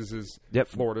 Texas's,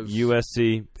 Florida's,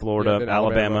 USC, Florida,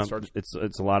 Alabama.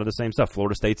 It's a lot of the same stuff.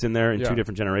 Florida State's in there in two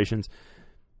different generations.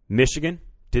 Michigan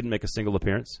didn't make a single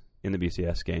appearance in the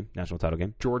BCS game, national title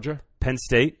game. Georgia, Penn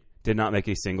State did not make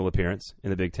a single appearance in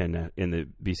the Big Ten in the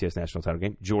BCS national title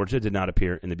game. Georgia did not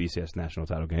appear in the BCS national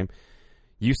title game.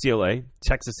 UCLA,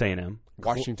 Texas A&M,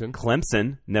 Washington,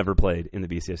 Clemson never played in the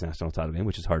BCS national title game,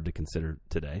 which is hard to consider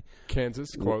today. Kansas,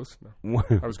 close. No.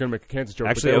 I was going to make a Kansas joke.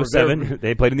 Actually, 07,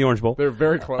 they played in the Orange Bowl. They're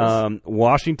very close.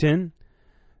 Washington,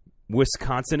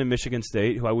 Wisconsin, and Michigan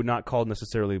State, who I would not call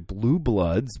necessarily blue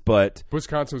bloods, but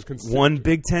Wisconsin was won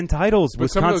Big Ten titles.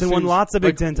 Wisconsin won lots of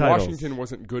Big Ten titles. Washington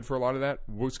wasn't good for a lot of that.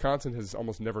 Wisconsin has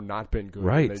almost never not been good.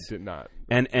 Right. And they did not.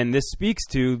 And this speaks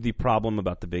to the problem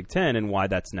about the Big Ten and why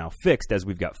that's now fixed, as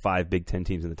we've got 5 Big Ten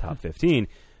teams in the top 15.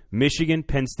 Michigan,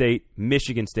 Penn State,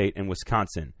 Michigan State, and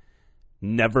Wisconsin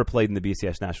never played in the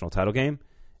BCS national title game,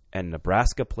 and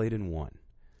Nebraska played in one.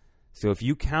 So if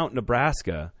you count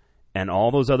Nebraska and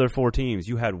all those other 4 teams,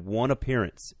 you had one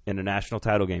appearance in a national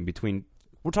title game between,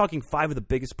 we're talking 5 of the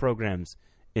biggest programs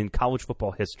in college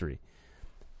football history,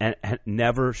 and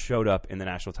never showed up in the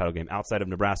national title game outside of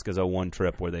Nebraska's 0-1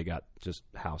 trip where they got just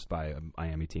housed by a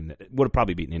Miami team that would have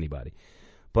probably beaten anybody.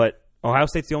 But Ohio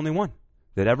State's the only one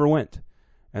that ever went.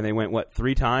 And they went,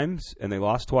 3 times, and they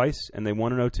lost twice, and they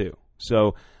won in 02.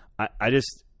 So I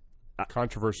just...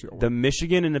 Controversial. The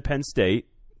Michigan and the Penn State,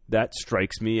 that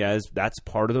strikes me as that's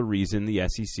part of the reason the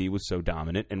SEC was so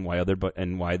dominant and why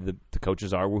the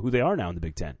coaches are who they are now in the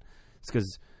Big Ten. It's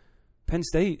because Penn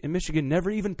State and Michigan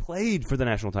never even played for the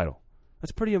national title.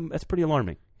 That's pretty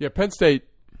alarming. Yeah, Penn State,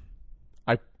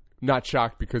 I'm not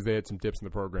shocked because they had some dips in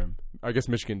the program. I guess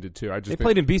Michigan did too. They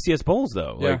played in BCS bowls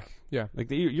though. Yeah.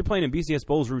 You're playing in BCS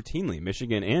bowls routinely,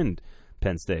 Michigan and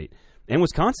Penn State. And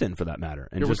Wisconsin, for that matter.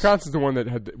 And Wisconsin's the one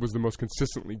that was the most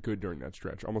consistently good during that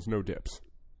stretch. Almost no dips.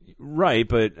 Right,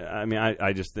 but I mean,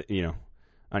 I just you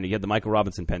had the Michael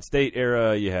Robinson Penn State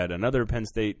era. You had another Penn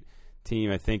State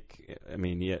team. I think. I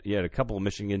mean, you had a couple of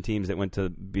Michigan teams that went to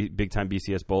big time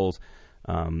BCS bowls.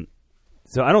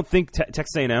 So I don't think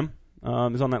Texas A&M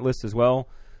is on that list as well.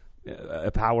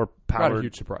 A power. Not a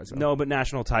huge surprise. Though. No, but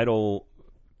national title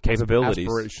capabilities.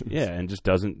 Aspirations. Yeah, and just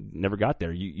never got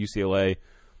there. UCLA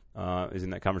is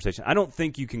in that conversation. I don't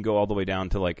think you can go all the way down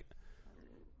to like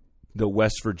the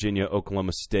West Virginia,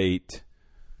 Oklahoma State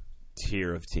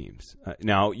tier of teams.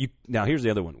 Now here's the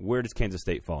other one. Where does Kansas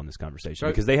State fall in this conversation?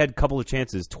 Because they had a couple of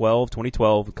chances,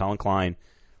 2012 with Colin Klein,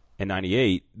 and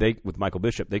 98 with Michael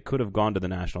Bishop. They could have gone to the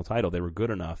national title. They were good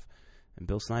enough, and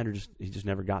Bill Snyder just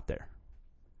never got there.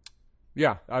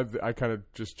 Yeah, I kind of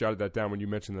just jotted that down when you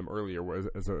mentioned them earlier.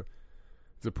 As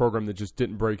a program that just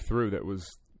didn't break through, that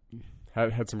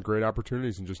had some great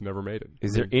opportunities and just never made it.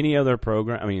 Is there any other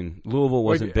program? I mean, Louisville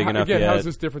wasn't big enough yet. How is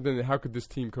this different than how could this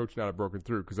team coach not have broken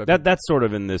through? Because that's sort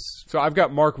of in this. So I've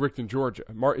got Mark Richt in Georgia.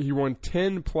 He won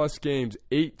 10-plus games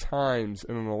 8 times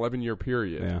in an 11-year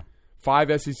period. Yeah.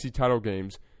 5 SEC title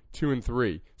games, 2 and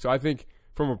 3. So I think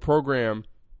from a program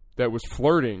that was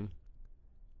flirting,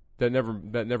 that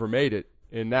never made it,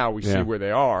 and now we see where they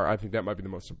are. I think that might be the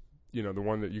most. The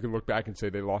one that you can look back and say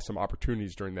they lost some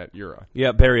opportunities during that era.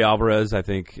 Yeah, Barry Alvarez, I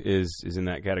think, is in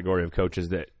that category of coaches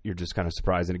that you're just kind of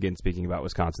surprised. And again, speaking about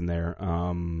Wisconsin there,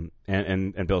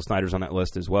 and Bill Snyder's on that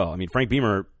list as well. I mean, Frank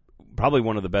Beamer, probably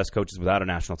one of the best coaches without a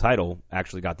national title,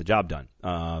 actually got the job done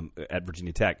at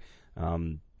Virginia Tech.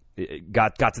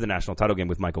 Got to the national title game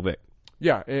with Michael Vick.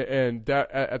 Yeah, and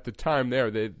that at the time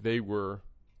there, they were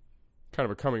kind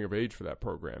of a coming of age for that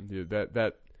program.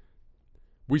 That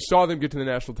we saw them get to the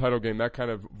national title game. That kind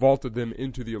of vaulted them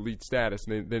into the elite status,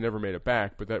 and they never made it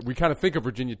back. But that we kind of think of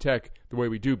Virginia Tech the way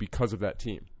we do because of that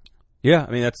team. Yeah,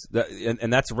 I mean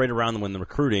that's right around when the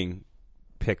recruiting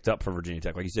picked up for Virginia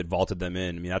Tech. Like you said, vaulted them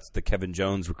in. I mean, that's the Kevin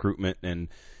Jones recruitment, and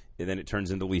then it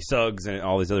turns into Lee Suggs and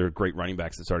all these other great running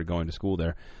backs that started going to school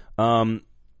there.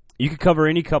 You could cover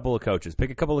any couple of coaches.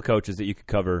 Pick a couple of coaches that you could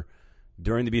cover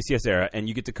during the BCS era, and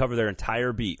you get to cover their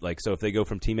entire beat. Like, so if they go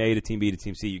from Team A to Team B to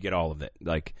Team C, you get all of it.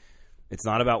 Like, it's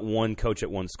not about one coach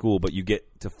at one school, but you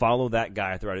get to follow that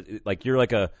guy throughout it. Like, you're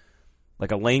like a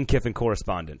Lane Kiffin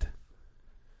correspondent.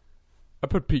 I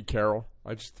put Pete Carroll.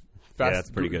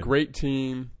 That's pretty good. Great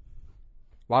team,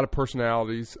 a lot of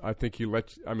personalities. I think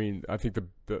I think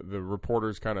the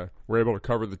reporters kind of were able to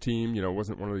cover the team. You know, it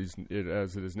wasn't one of these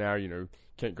as it is now. You know,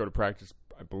 can't go to practice.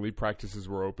 I believe practices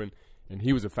were open, and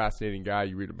he was a fascinating guy.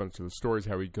 You read a bunch of the stories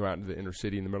how he'd go out into the inner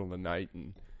city in the middle of the night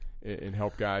and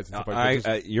help guys and stuff like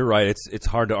that. You're right. It's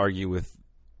hard to argue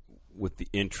with the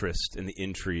interest and the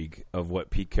intrigue of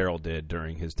what Pete Carroll did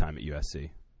during his time at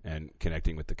USC and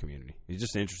connecting with the community. He's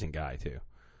just an interesting guy too.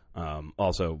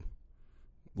 Also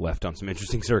left on some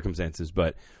interesting circumstances,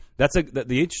 but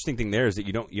the interesting thing there is that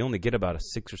you only get about a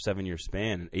 6 or 7 year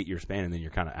span, an 8 year span, and then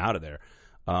you're kind of out of there.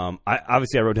 I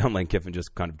wrote down Lane Kiffin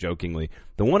just kind of jokingly.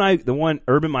 The one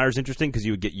Urban Meyer's interesting because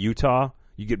you would get Utah,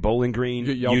 you get Bowling Green,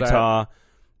 Utah,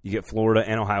 you get Florida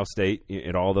and Ohio State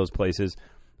at all those places.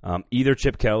 Either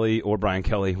Chip Kelly or Brian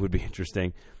Kelly would be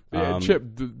interesting. Yeah, Chip,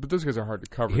 but those guys are hard to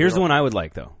cover. Here's the one I would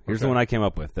like, though. Here's the one I came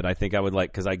up with that I think I would like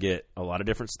because I get a lot of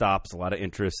different stops, a lot of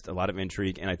interest, a lot of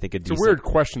intrigue, and I think it's a weird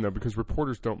question, though, because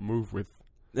reporters don't move with.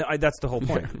 That's the whole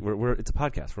point. It's a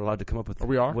podcast. We're allowed to come up with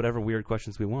whatever weird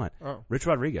questions we want. Oh. Rich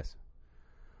Rodriguez.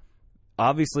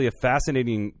 Obviously a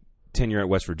fascinating tenure at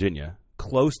West Virginia,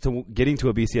 close to getting to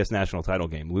a BCS national title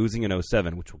game, losing in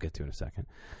 2007, which we'll get to in a second.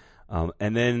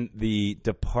 And then the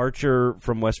departure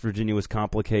from West Virginia was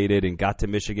complicated and got to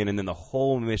Michigan, and then the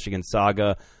whole Michigan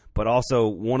saga, but also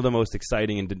one of the most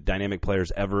exciting and dynamic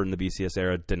players ever in the BCS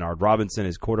era, Denard Robinson,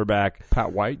 his quarterback.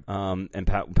 Pat White. And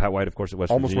Pat White, of course, at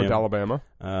West Almost Virginia. Almost went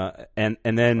to Alabama.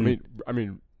 And then... I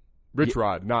mean, Rich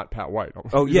Rod, not Pat White.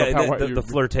 Oh, yeah, the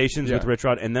flirtations with Rich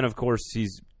Rod. And then, of course,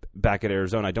 he's back at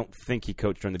Arizona. I don't think he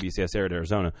coached during the BCS era at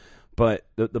Arizona. But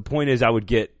the point is I would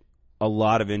get a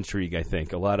lot of intrigue, I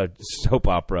think, a lot of soap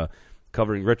opera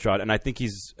covering Rich Rod, and I think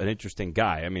he's an interesting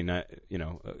guy. I mean,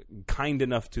 kind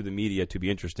enough to the media to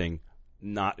be interesting,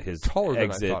 not his taller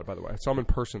exit. Than I thought, by the way. I saw him in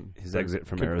person. His exit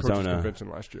from Arizona convention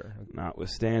last year,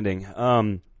 notwithstanding.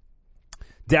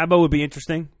 Dabo would be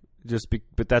interesting,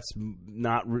 but that's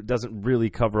doesn't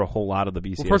really cover a whole lot of the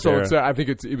BCS. Well, first of all, I think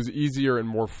it was easier and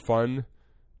more fun,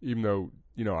 even though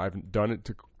I haven't done it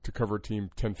to cover a team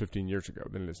 10, 15 years ago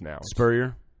than it is now.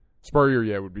 Spurrier,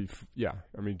 yeah, would be, yeah.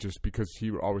 I mean, just because he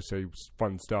would always say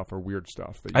fun stuff or weird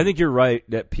stuff. I think you're right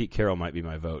that Pete Carroll might be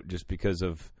my vote just because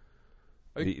of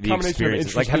the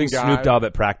experience. Like having Snoop Dogg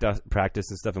at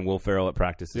practice and stuff and Will Ferrell at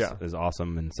practice is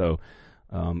awesome. And so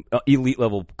elite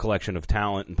level collection of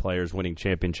talent and players winning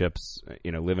championships,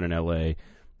 living in L.A.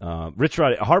 Rich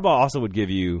Rod, Harbaugh also would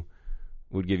give you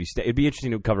it'd be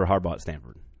interesting to cover Harbaugh at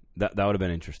Stanford. That would have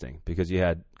been interesting because you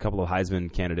had a couple of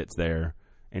Heisman candidates there.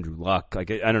 Andrew Luck, I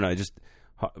don't know, just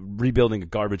rebuilding a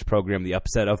garbage program, the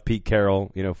upset of Pete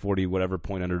Carroll, 40 whatever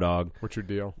point underdog. What's your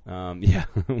deal? Yeah,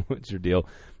 what's your deal?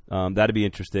 That'd be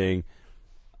interesting.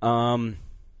 Houston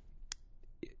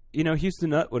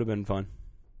Nutt would have been fun.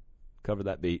 Cover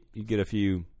that beat. You get a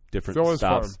few different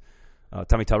stops.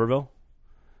 Tommy Tuberville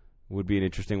would be an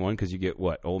interesting one because you get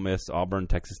Ole Miss, Auburn,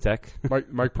 Texas Tech.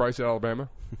 Mike Price at Alabama.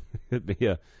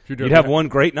 You'd have one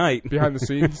great night behind the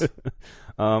scenes.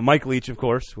 Mike Leach, of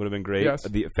course, would have been great. Yes.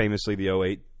 Famously, the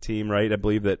 2008 team, right? I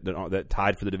believe that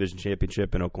tied for the division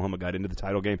championship, and Oklahoma got into the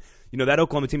title game. That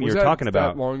Oklahoma team you were talking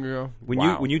about that long ago.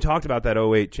 When you talked about that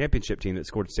 2008 championship team that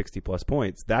scored 60+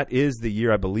 points, that is the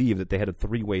year I believe that they had a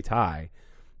 3-way tie,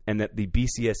 and that the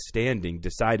BCS standing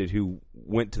decided who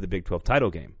went to the Big 12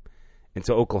 title game. And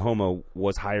so Oklahoma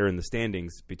was higher in the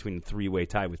standings between the 3-way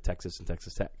tie with Texas and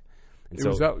Texas Tech. And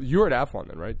you were at Athlon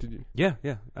then, right? Did you? Yeah.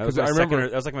 That was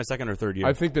like my second or third year.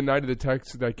 I think the night of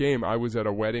that game, I was at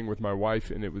a wedding with my wife,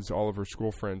 and it was all of her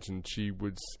school friends, and she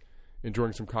was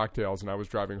enjoying some cocktails, and I was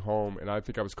driving home, and I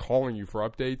think I was calling you for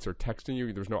updates or texting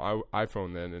you. There was no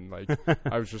iPhone then, and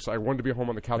I was just I wanted to be home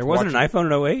on the couch. There wasn't an iPhone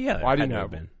in 2008? Yeah, I didn't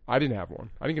have one. I didn't have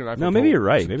one. I didn't get an iPhone. No, maybe you're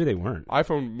right. Maybe they weren't.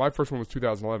 iPhone. My first one was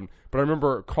 2011, but I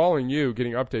remember calling you,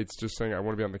 getting updates, just saying I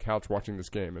want to be on the couch watching this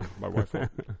game, and my wife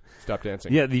stopped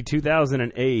dancing. Yeah, the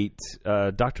 2008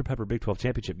 Dr. Pepper Big 12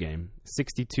 championship game,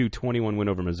 62-21 win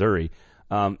over Missouri,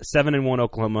 7-1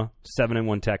 Oklahoma,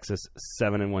 7-1 Texas,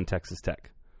 7-1 Texas Tech.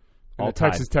 And the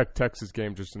Texas Tech-Texas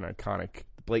game, just an iconic.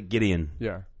 Blake Gideon.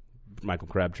 Yeah. Michael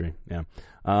Crabtree. Yeah.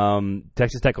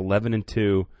 Texas Tech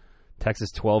 11-2.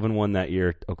 Texas 12-1 that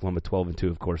year. Oklahoma 12-2.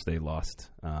 Of course, they lost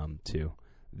to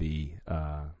the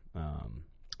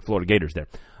Florida Gators there.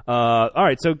 All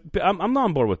right, so I'm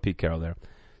on board with Pete Carroll there.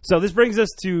 So this brings us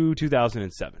to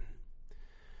 2007.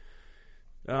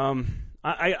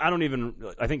 I don't even.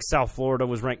 I think South Florida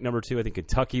was ranked number 2. I think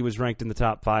Kentucky was ranked in the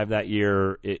top 5 that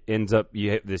year. It ends up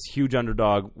you have this huge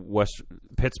underdog.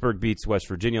 Pittsburgh beats West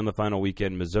Virginia on the final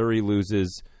weekend. Missouri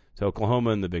loses to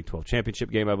Oklahoma in the Big 12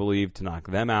 championship game, I believe, to knock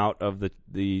them out of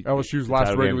the LSU's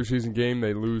last regular season game.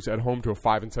 They lose at home to a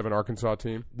 5-7 Arkansas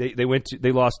team. They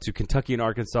lost to Kentucky and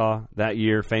Arkansas that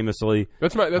year, famously.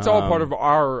 That's all part of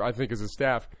our, I think, as a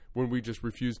staff. When we just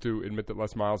refuse to admit that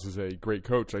Les Miles is a great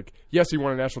coach. Like, yes, he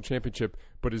won a national championship,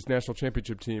 but his national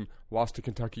championship team lost to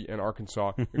Kentucky and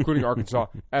Arkansas, including Arkansas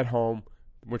at home,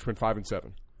 which went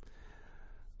 5-7.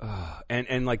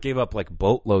 And gave up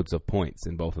boatloads of points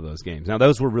in both of those games. Now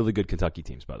those were really good Kentucky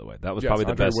teams, by the way. That was probably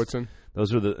the best. Woodson.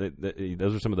 Those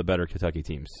were some of the better Kentucky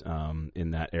teams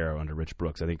in that era under Rich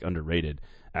Brooks. I think underrated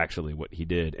actually what he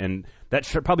did, and that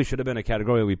probably should have been a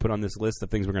category we put on this list of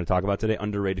things we're going to talk about today.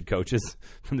 Underrated coaches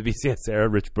from the BCS era.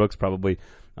 Rich Brooks probably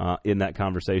in that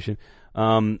conversation.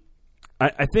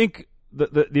 I think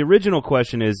the original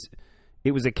question is.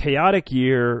 It was a chaotic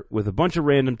year with a bunch of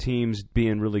random teams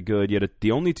being really good, yet the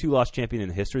only 2-loss champion in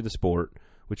the history of the sport,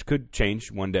 which could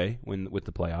change one day with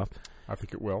the playoff. I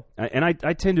think it will. And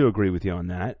I tend to agree with you on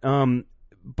that.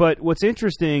 But what's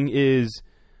interesting is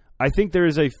I think there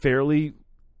is a fairly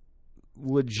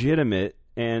legitimate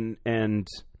and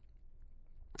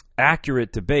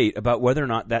accurate debate about whether or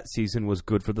not that season was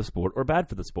good for the sport or bad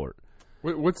for the sport.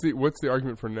 What's the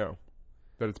argument for no?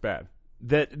 That it's bad?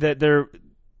 That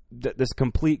this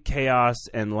complete chaos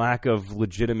and lack of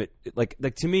legitimate, like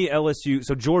to me, LSU.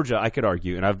 So Georgia, I could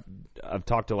argue, and I've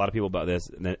talked to a lot of people about this,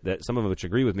 and that some of them which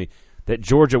agree with me, that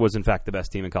Georgia was in fact the best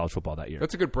team in college football that year.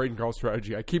 That's a good Braden Call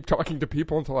strategy. I keep talking to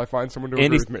people until I find someone to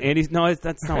agree with me. No,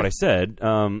 that's not what I said.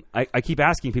 I keep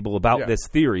asking people about this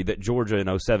theory that Georgia in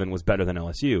 2007 was better than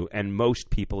LSU, and most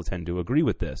people tend to agree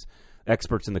with this.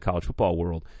 Experts in the college football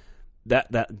world.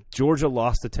 That Georgia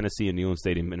lost to Tennessee in Neyland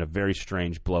Stadium in a very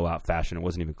strange blowout fashion. It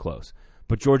wasn't even close.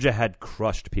 But Georgia had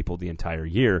crushed people the entire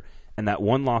year, and that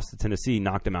one loss to Tennessee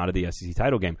knocked them out of the SEC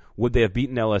title game. Would they have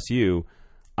beaten LSU?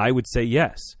 I would say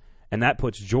yes. And that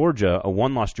puts Georgia, a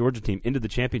one-loss Georgia team, into the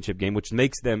championship game, which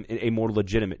makes them a more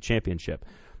legitimate championship.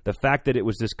 The fact that it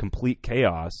was this complete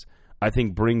chaos, I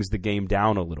think, brings the game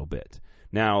down a little bit.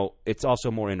 Now, it's also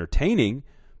more entertaining,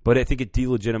 but I think it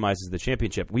delegitimizes the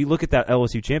championship. We look at that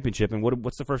LSU championship, and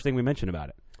what's the first thing we mention about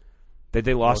it? That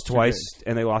they lost twice,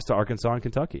 and they lost to Arkansas and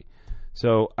Kentucky.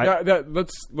 So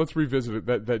let's revisit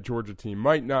it. That Georgia team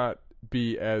might not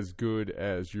be as good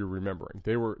as you're remembering.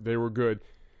 They were good.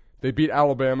 They beat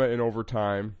Alabama in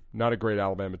overtime. Not a great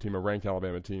Alabama team, a ranked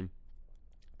Alabama team.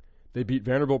 They beat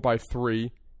Vanderbilt by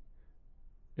 3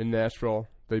 in Nashville.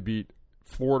 They beat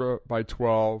Florida by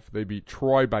 12. They beat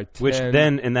Troy by 10. Which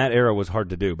then, in that era, was hard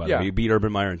to do, by the way. You beat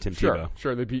Urban Meyer and Tim Tebow.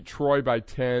 Sure. They beat Troy by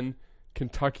 10,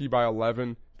 Kentucky by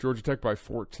 11, Georgia Tech by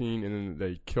 14, and then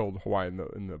they killed Hawaii in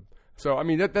the. So, I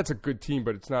mean, that's a good team,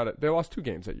 but it's not. They lost 2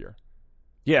 games that year.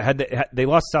 Yeah, had they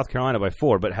lost South Carolina by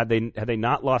 4, but had they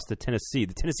not lost to Tennessee,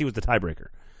 the Tennessee was the tiebreaker.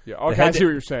 Yeah, okay, I see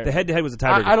what you're saying. The head-to-head was the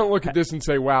tiebreaker. I don't look at this and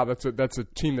say, wow, that's a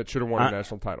team that should have won a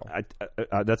national title.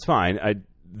 That's fine.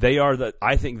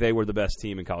 I think they were the best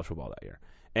team in college football that year.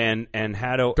 And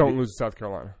had don't lose to South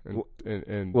Carolina.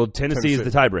 Tennessee is the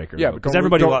tiebreaker. Yeah, because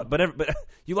everybody lost. But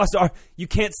you lost to. You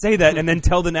can't say that and then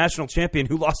tell the national champion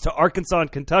who lost to Arkansas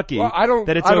and Kentucky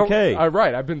that it's okay.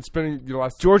 Right. I've been spending the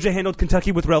last. Georgia handled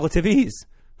Kentucky with relative ease.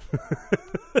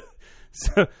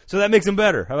 so that makes them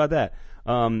better. How about that?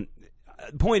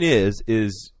 Point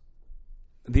is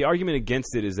the argument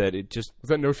against it is that it just was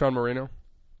that no Sean Moreno.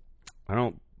 I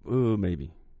don't.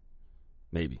 Maybe.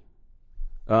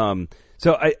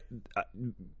 So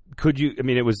could you? I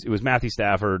mean, it was Matthew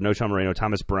Stafford, No Sean Moreno,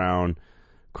 Thomas Brown,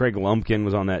 Craig Lumpkin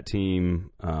was on that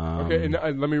team. Okay, and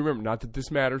let me remember, not that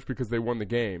this matters because they won the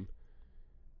game.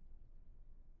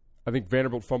 I think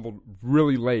Vanderbilt fumbled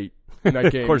really late in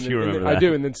that game. Of course, you remember that. I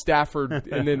do, and then Stafford,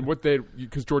 and then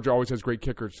because Georgia always has great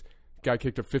kickers. Guy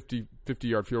kicked a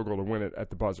 50-yard field goal to win it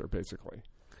at the buzzer, basically.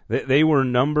 They were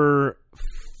number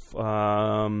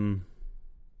 4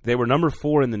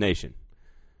 in the nation.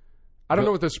 I don't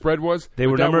know what the spread was. They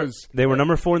were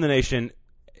number 4 in the nation.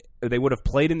 They would have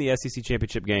played in the SEC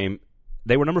championship game.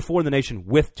 They were number 4 in the nation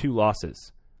with 2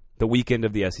 losses. the weekend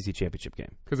of the SEC championship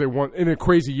game. Because they won in a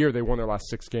crazy year. They won their last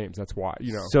 6 games. That's why,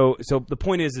 So the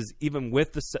point is even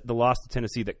with the loss to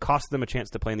Tennessee that cost them a chance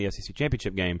to play in the SEC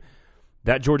championship game,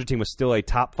 that Georgia team was still a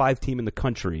top 5 team in the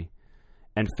country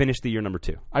and finished the year number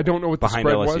 2. I don't know what the behind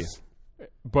spread LSU. was,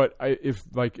 but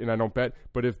and I don't bet,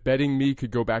 but if betting me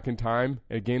could go back in time,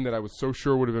 a game that I was so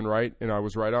sure would have been right and I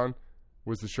was right on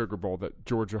was the Sugar Bowl, that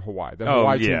Georgia-Hawaii. That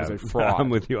Hawaii team is a fraud. I'm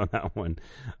with you on that one.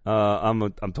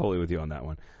 I'm totally with you on that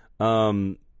one.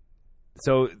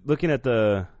 So I'm looking at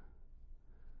the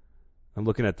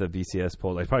BCS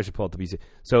poll. I probably should pull up the BCS.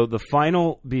 So the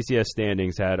final BCS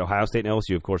standings had Ohio State and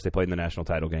LSU. Of course, they played in the national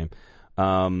title game.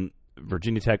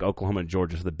 Virginia Tech, Oklahoma, and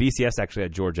Georgia. So the BCS actually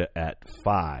had Georgia at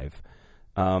 5.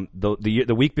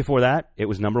 The week before that, it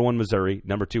was number 1 Missouri,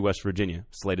 number 2 West Virginia,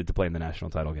 slated to play in the national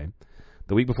title game.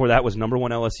 The week before that was number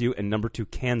 1 LSU and number 2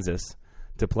 Kansas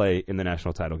to play in the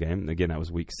national title game. Again, that was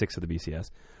week 6 of the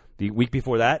BCS. The week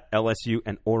before that, LSU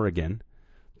and Oregon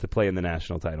to play in the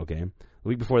national title game. The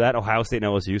week before that, Ohio State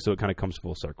and LSU, so it kind of comes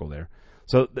full circle there.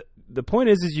 So the point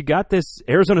is you got this.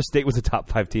 Arizona State was a top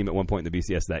 5 team at one point in the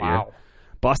BCS that year.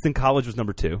 Boston College was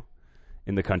number 2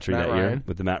 in the country year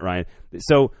with the Matt Ryan.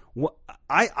 So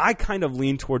I kind of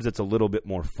lean towards it's a little bit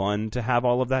more fun to have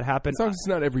all of that happen. As long as it's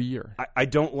not every year. I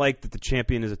don't like that the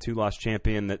champion is a 2-loss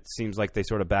champion that seems like they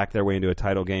sort of back their way into a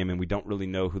title game and we don't really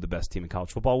know who the best team in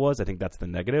college football was. I think that's the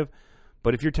negative.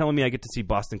 But if you're telling me I get to see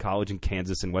Boston College and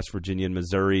Kansas and West Virginia and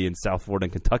Missouri and South Florida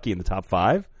and Kentucky in the top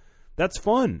 5, that's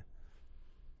fun.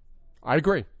 I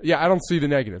agree. Yeah, I don't see the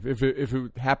negative. If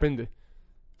it happened, if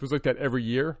it was like that every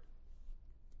year,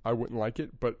 I wouldn't like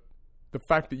it. But the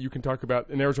fact that you can talk about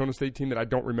an Arizona State team that I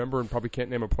don't remember and probably can't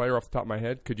name a player off the top of my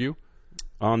head, could you?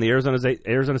 On the Arizona State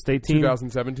team?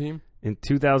 2007 team? In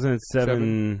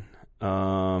 2007,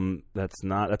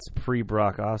 that's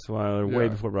pre-Brock Osweiler, way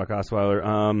before Brock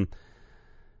Osweiler.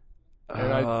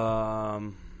 I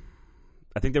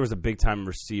think there was a big-time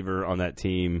receiver on that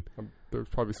team. There was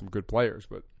probably some good players,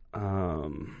 but...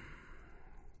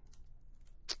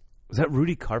 was that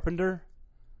Rudy Carpenter?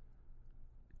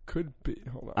 Could be.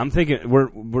 Hold on. I'm thinking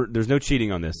we're there's no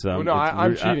cheating on this. No,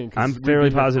 I'm cheating. I'm fairly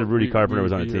positive Rudy Carpenter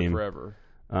was on the team. Forever.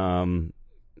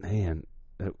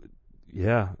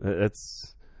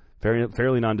 That's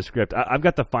fairly nondescript. I've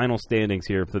got the final standings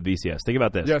here for the BCS. Think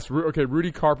about this. Yes. Okay.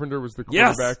 Rudy Carpenter was the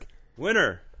quarterback. Yes!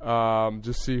 Winner.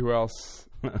 Just see who else.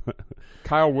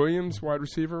 Kyle Williams, wide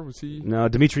receiver. Was he? No,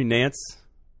 Dimitri Nance.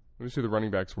 Let me see who the running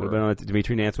backs were.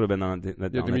 Dimitri Nance would have been on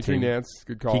that Dimitri team. Nance,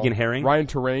 good call. Keegan Herring. Ryan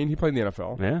Terrain, he played in the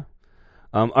NFL. Yeah.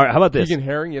 All right, how about this? Keegan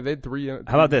Herring, yeah, they had 3. How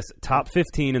about this? Top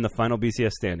 15 in the final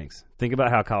BCS standings. Think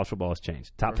about how college football has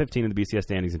changed. Top 15 in the BCS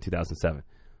standings in 2007.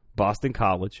 Boston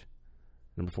College,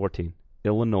 number 14.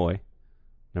 Illinois,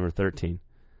 number 13.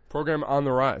 Program on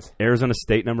the rise. Arizona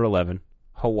State, number 11.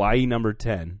 Hawaii, number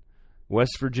 10.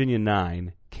 West Virginia,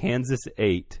 9. Kansas,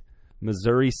 8.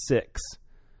 Missouri, 6.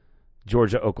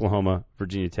 Georgia, Oklahoma,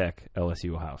 Virginia Tech,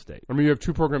 LSU, Ohio State. I mean, you have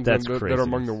 2 programs that are craziness.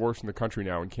 among the worst in the country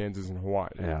now in Kansas and Hawaii.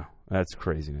 Yeah, that's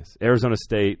craziness. Arizona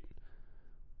State,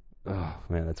 oh,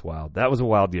 man, that's wild. That was a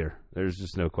wild year. There's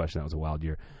just no question that was a wild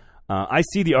year. I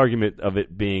see the argument of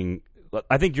it being –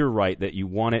 I think you're right that you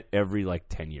want it every,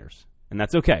 10 years. And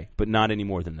that's okay, but not any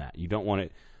more than that. You don't want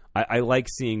it – I like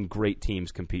seeing great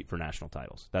teams compete for national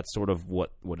titles. That's sort of what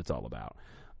it's all about.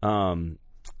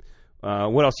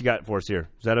 What else you got for us here?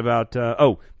 Is that about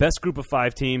best group of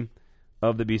 5 team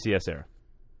of the BCS era?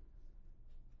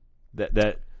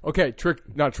 Okay,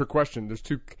 not trick question. There's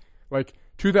 2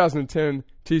 2010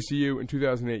 TCU and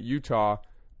 2008 Utah,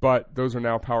 but those are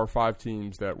now Power 5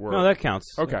 teams that were. No, that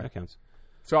counts. Okay, yeah, that counts.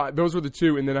 So those were the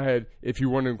 2, and then I had, if you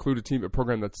want to include a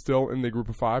program that's still in the group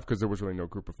of 5, because there was really no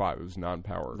group of 5, it was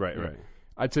non-power. Right.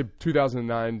 I'd say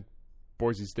 2009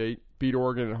 Boise State beat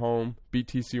Oregon at home, beat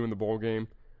TCU in the bowl game.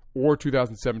 Or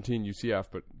 2017 UCF,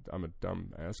 but I'm a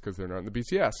dumb ass because they're not in the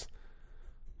BCS.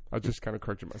 I just kind of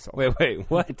corrected myself. Wait,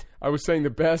 what? I was saying the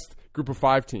best group of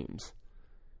 5 teams,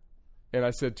 and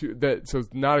I said that. So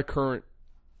it's not a current.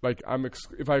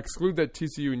 If I exclude that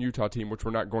TCU and Utah team, which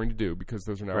we're not going to do because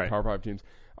those are now Power 5 teams,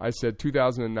 I said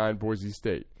 2009 Boise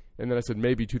State. And then I said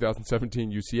maybe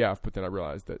 2017 UCF, but then I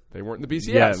realized that they weren't in the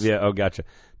BCS. Yeah. Oh, gotcha.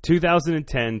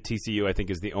 2010 TCU, I think,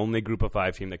 is the only Group of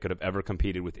 5 team that could have ever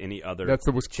competed with any other. That's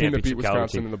the team that beat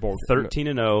Wisconsin in the bowl.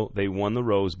 13-0. They won the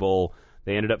Rose Bowl.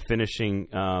 They ended up finishing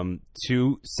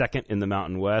second in the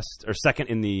Mountain West, or second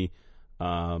in the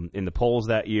polls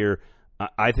that year.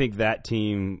 I think that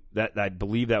team, I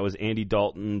believe that was Andy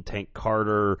Dalton, Tank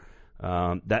Carter,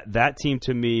 That team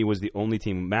to me was the only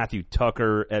team. Matthew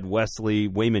Tucker, Ed Wesley,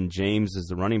 Wayman James is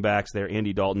the running backs there.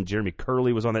 Andy Dalton, Jeremy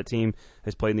Curley was on that team.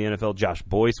 Has played in the NFL. Josh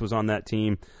Boyce was on that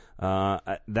team.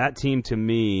 That team to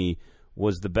me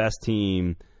was the best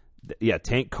team. Yeah,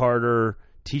 Tank Carter,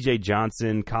 T.J.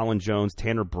 Johnson, Colin Jones,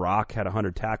 Tanner Brock had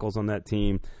 100 tackles on that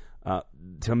team.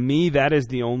 To me, that is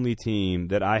the only team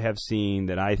that I have seen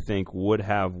that I think would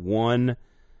have won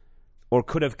or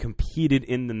could have competed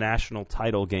in the national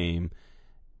title game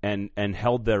and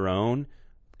held their own.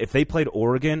 If they played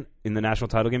Oregon in the national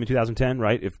title game in 2010,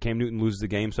 right? If Cam Newton loses the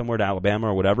game somewhere to Alabama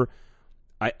or whatever,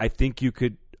 I think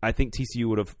TCU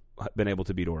would have been able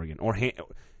to beat Oregon.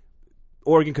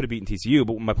 Oregon could have beaten TCU,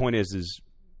 but my point is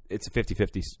it's a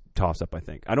 50-50 toss-up, I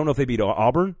think. I don't know if they beat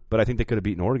Auburn, but I think they could have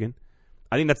beaten Oregon.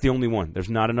 I think that's the only one. There's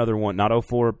not another one. Not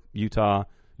 04 Utah,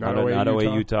 not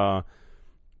 08 Utah.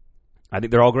 I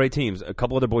think they're all great teams. A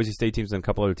couple other Boise State teams and a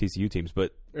couple other TCU teams,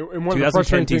 but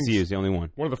 2010 TCU is the only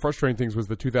one. One of the frustrating things was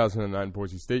the 2009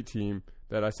 Boise State team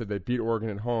that I said they beat Oregon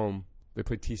at home. They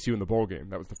played TCU in the bowl game.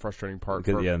 That was the frustrating part.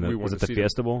 Was it the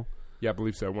Fiesta Bowl? Yeah, I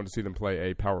believe so. I wanted to see them play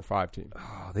a Power 5 team.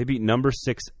 Oh, they beat number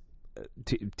 6.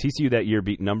 TCU that year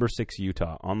beat number 6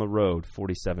 Utah on the road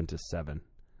 47-7.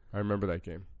 I remember that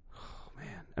game. Oh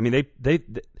man, I mean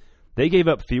they gave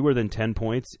up fewer than 10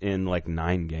 points in like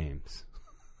 9 games.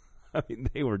 I mean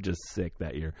they were just sick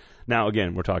that year. Now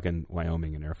again, we're talking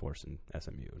Wyoming and Air Force and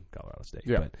SMU and Colorado State.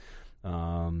 Yeah. But,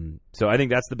 so I think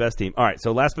that's the best team. All right.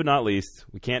 So last but not least,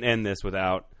 we can't end this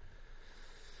without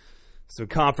some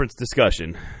conference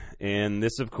discussion, and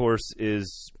this of course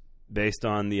is based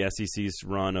on the SEC's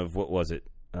run of, what was it?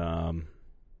 How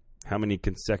many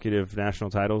consecutive national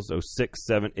titles? 6,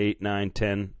 7, 8, 9,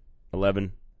 10,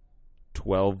 11,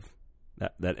 12.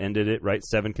 That ended it, right?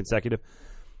 7 consecutive.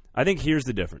 I think here's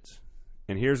the difference.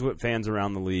 And here's what fans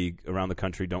around the league, around the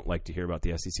country, don't like to hear about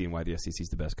the SEC and why the SEC is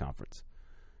the best conference.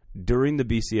 During the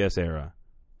BCS era,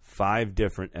 5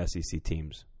 different SEC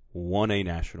teams won a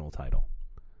national title.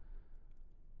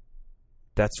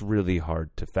 That's really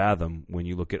hard to fathom when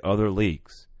you look at other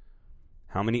leagues.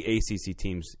 How many ACC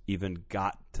teams even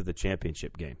got to the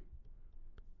championship game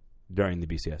during the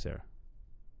BCS era?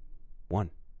 1.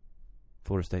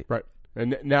 Florida State. Right.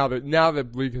 And now the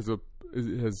league has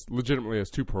legitimately has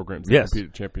 2 programs that compete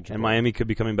at championship. And Miami could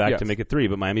be coming back to make it 3,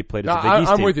 but Miami played as a Big East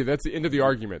team. I'm with you. That's the end of the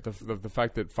argument, the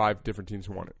fact that 5 different teams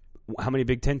won it. How many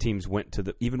Big Ten teams we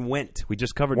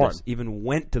just covered this, even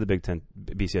went to the Big Ten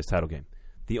BCS title game?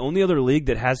 The only other league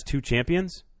that has 2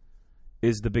 champions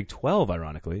is the Big 12,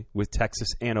 ironically, with Texas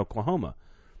and Oklahoma.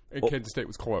 And Kansas State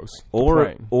was close.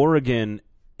 Oregon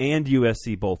and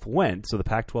USC both went, so the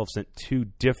Pac-12 sent 2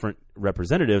 different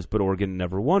representatives, but Oregon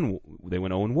never won. They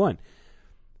went 0-1.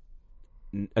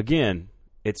 Again,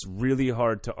 it's really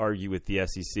hard to argue with the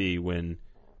SEC when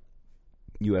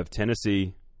you have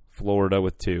Tennessee, Florida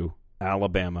with 2,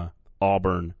 Alabama,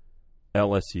 Auburn,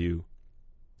 LSU,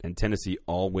 and Tennessee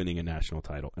all winning a national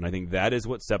title. And I think that is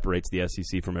what separates the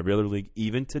SEC from every other league,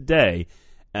 even today,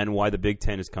 and why the Big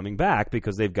Ten is coming back,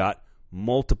 because they've got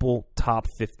multiple top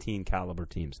 15 caliber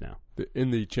teams now. In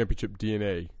the championship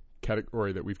DNA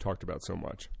category that we've talked about so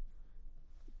much.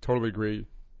 Totally agree.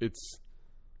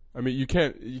 You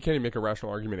can't even make a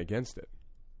rational argument against it.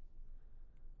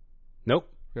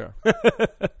 Nope. Yeah.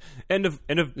 End of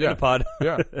pod.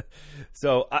 Yeah.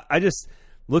 So I just,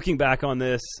 looking back on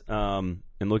this,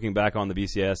 and looking back on the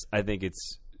BCS, I think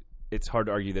it's hard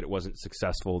to argue that it wasn't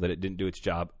successful, that it didn't do its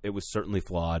job. It was certainly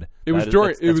flawed. It was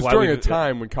during a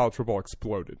time when college football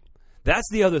exploded. That's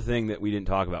the other thing that we didn't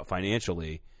talk about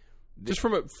financially. Just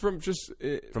from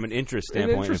an interest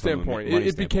standpoint.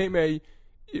 It became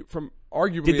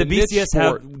arguably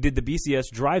Did the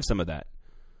BCS drive some of that?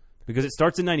 Because it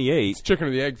starts in 98. It's chicken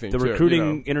or the egg thing. The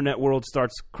recruiting internet world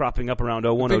starts cropping up around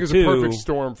 01, 02. I think it's a perfect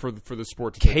storm for the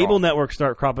sport to take Cable off. networks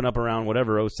start cropping up around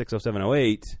 06, 07,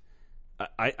 08.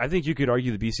 I think you could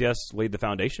argue the BCS laid the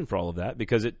foundation for all of that,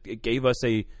 because it gave us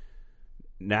a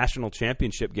national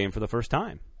championship game for the first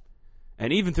time.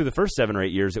 And even through the first 7 or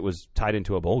 8 years, it was tied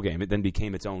into a bowl game. It then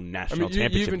became its own national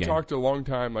championship game. You even talked to a long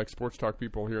time, like sports talk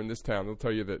people here in this town. They'll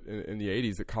tell you that in the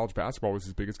 80s that college basketball was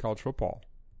as big as college football.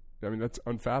 I mean, that's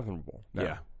unfathomable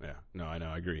now. Yeah. No, I know.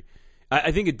 I agree.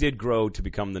 I think it did grow to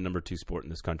become the number 2 sport in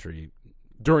this country.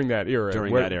 During that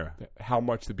era. How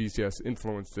much the BCS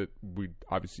influenced it, we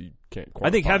obviously can't quantify. I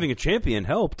think having a champion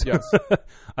helped. Yes.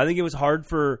 I think it was hard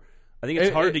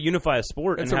hard to unify a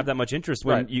sport and have that much interest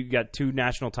when you got 2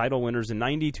 national title winners in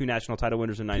 90, 2 national title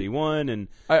winners in 91, and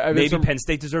maybe Penn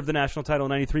State deserved the national title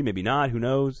in 93, maybe not, who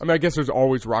knows? I mean, I guess there's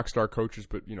always rock star coaches,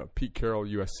 but Pete Carroll,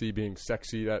 USC being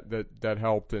sexy, that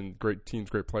helped, and great teams,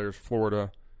 great players.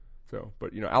 Florida So,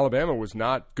 but Alabama was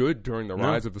not good during the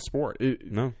rise of the sport.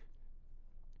 No.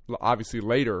 Obviously,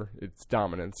 later its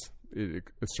dominance it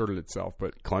asserted itself,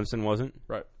 but Clemson wasn't.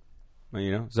 Right.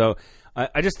 So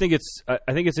I just think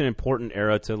I think it's an important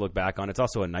era to look back on. It's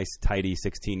also a nice, tidy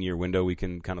 16-year window we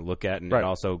can kind of look at, and It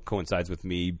also coincides with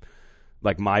me,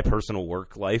 like my personal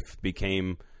work life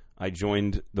I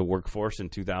joined the workforce in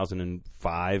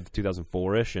 2005,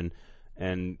 2004-ish,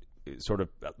 and sort of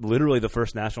literally the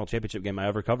first national championship game I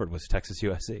ever covered was Texas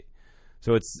USC.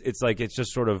 So it's like it's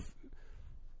just sort of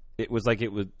it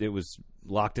was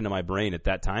locked into my brain at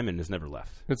that time and has never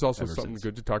left. It's also something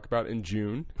good to talk about in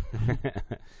June.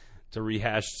 To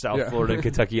rehash South Florida and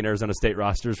Kentucky and Arizona State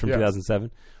rosters from 2007.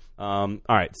 All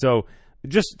right, so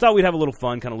just thought we'd have a little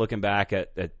fun kind of looking back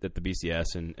at the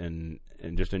BCS and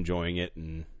just enjoying it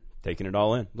and taking it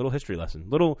all in. Little history lesson.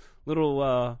 Little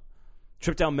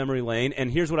trip down memory lane. And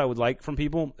here's what I would like from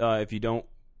people. If you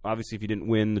didn't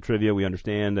win the trivia, we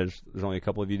understand. There's only a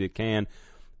couple of you that can.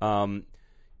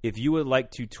 If you would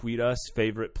like to tweet us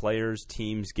favorite players,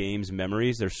 teams, games,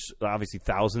 memories, there's obviously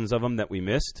thousands of them that we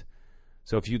missed.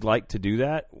 So if you'd like to do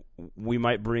that, we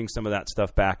might bring some of that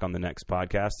stuff back on the next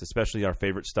podcast, especially our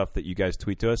favorite stuff that you guys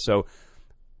tweet to us. So,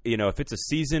 if it's a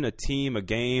season, a team, a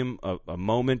game, a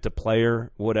moment, a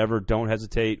player, whatever, don't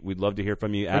hesitate. We'd love to hear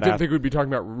from you. I didn't think we'd be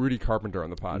talking about Rudy Carpenter on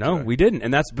the podcast. No, we didn't.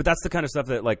 And that's the kind of stuff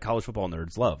that like college football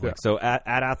nerds love. Like, so at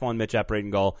Athlon Mitch, at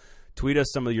Braden Gall, tweet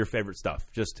us some of your favorite stuff.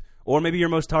 Or maybe your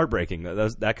most heartbreaking.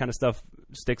 That kind of stuff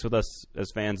sticks with us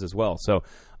as fans as well. So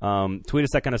tweet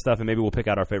us that kind of stuff, and maybe we'll pick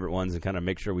out our favorite ones and kind of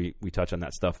make sure we touch on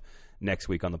that stuff next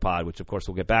week on the pod, which, of course,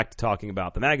 we'll get back to talking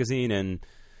about the magazine and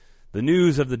the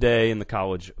news of the day in the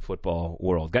college football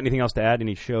world. Got anything else to add?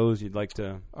 Any shows you'd like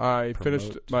to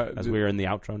finished as we're in the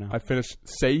outro now? I finished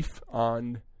Safe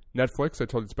on Netflix. I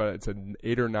told you it's about it's an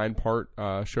 8 or 9 part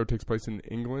show. Takes place in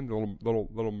England. A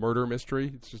little murder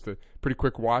mystery. It's just a pretty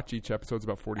quick watch. Each episode's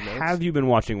about 40 minutes. Have you been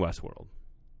watching Westworld?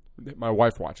 My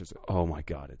wife watches it. Oh my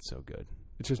God, it's so good.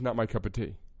 It's just not my cup of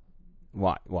tea.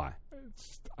 Why?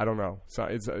 I don't know.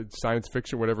 It's science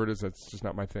fiction, whatever it is. That's just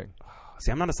not my thing.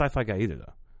 See, I'm not a sci-fi guy either,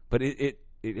 though. But it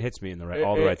hits me in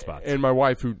all the right spots. And my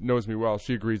wife, who knows me well,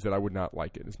 she agrees that I would not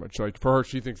like it as much. Like for her,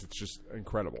 she thinks it's just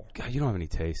incredible. God, you don't have any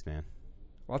taste, man.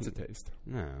 Lots of taste.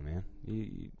 No, man.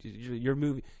 Your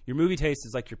movie taste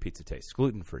is like your pizza taste,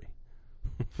 gluten free.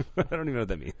 I don't even know what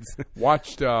that means.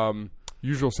 Watched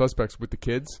Usual Suspects with the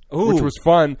kids, which was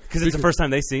fun because it's the first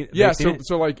time they've seen. Yeah, seen it?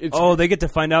 So like it's they get to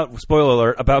find out. Spoiler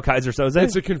alert about Kaiser Soze.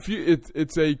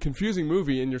 It's a confusing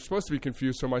movie, and you're supposed to be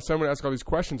confused. So my son would ask all these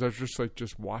questions. I was just like,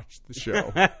 just watch the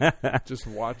show. Just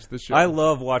watch the show. I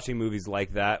love watching movies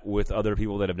like that with other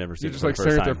people that have never seen. You're just like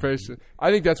staring at their face.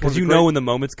 I think that's because know when the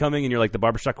moment's coming, and you're like the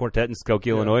Barbershop Quartet in Skokie,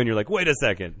 Illinois, and you're like, wait a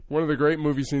second. One of the great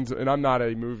movie scenes, and I'm not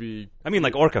a movie. I mean,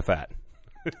 like Orca Fat.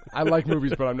 I like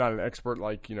movies, but I'm not an expert.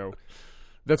 Like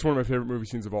that's one of my favorite movie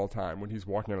scenes of all time when he's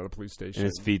walking out of the police station and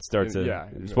his feet start to.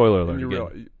 Spoiler alert!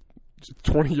 Again.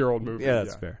 20-year-old movie. Yeah,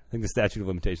 that's fair. I think the statute of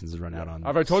limitations has run out on.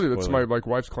 Have I told you that's my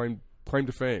wife's claim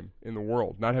to fame in the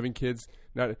world? Not having kids.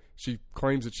 She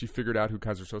claims that she figured out who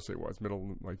Kaiser Soze was.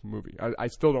 Middle movie. I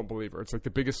still don't believe her. It's like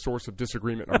the biggest source of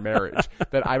disagreement in our marriage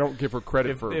that I don't give her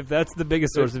credit for. If that's the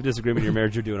biggest source of disagreement in your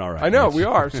marriage, you're doing all right. I know we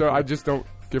are. So I just don't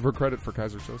give her credit for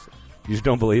Kaiser Soze. You just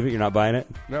don't believe it? You're not buying it?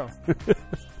 No.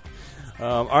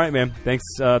 All right, man. Thanks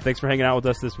for hanging out with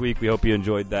us this week. We hope you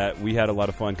enjoyed that. We had a lot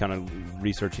of fun kind of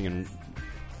researching and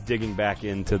digging back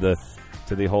into the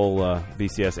whole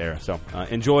BCS era. So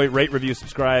enjoy, rate, review,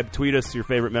 subscribe, tweet us your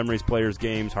favorite memories, players,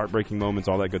 games, heartbreaking moments,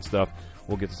 all that good stuff.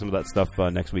 We'll get to some of that stuff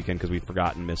next weekend because we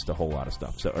forgot and missed a whole lot of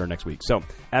stuff. Or next week. So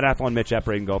at Athlon Mitch, at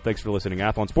Braden Gall. Thanks for listening.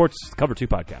 Athlon Sports Cover 2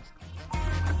 Podcast.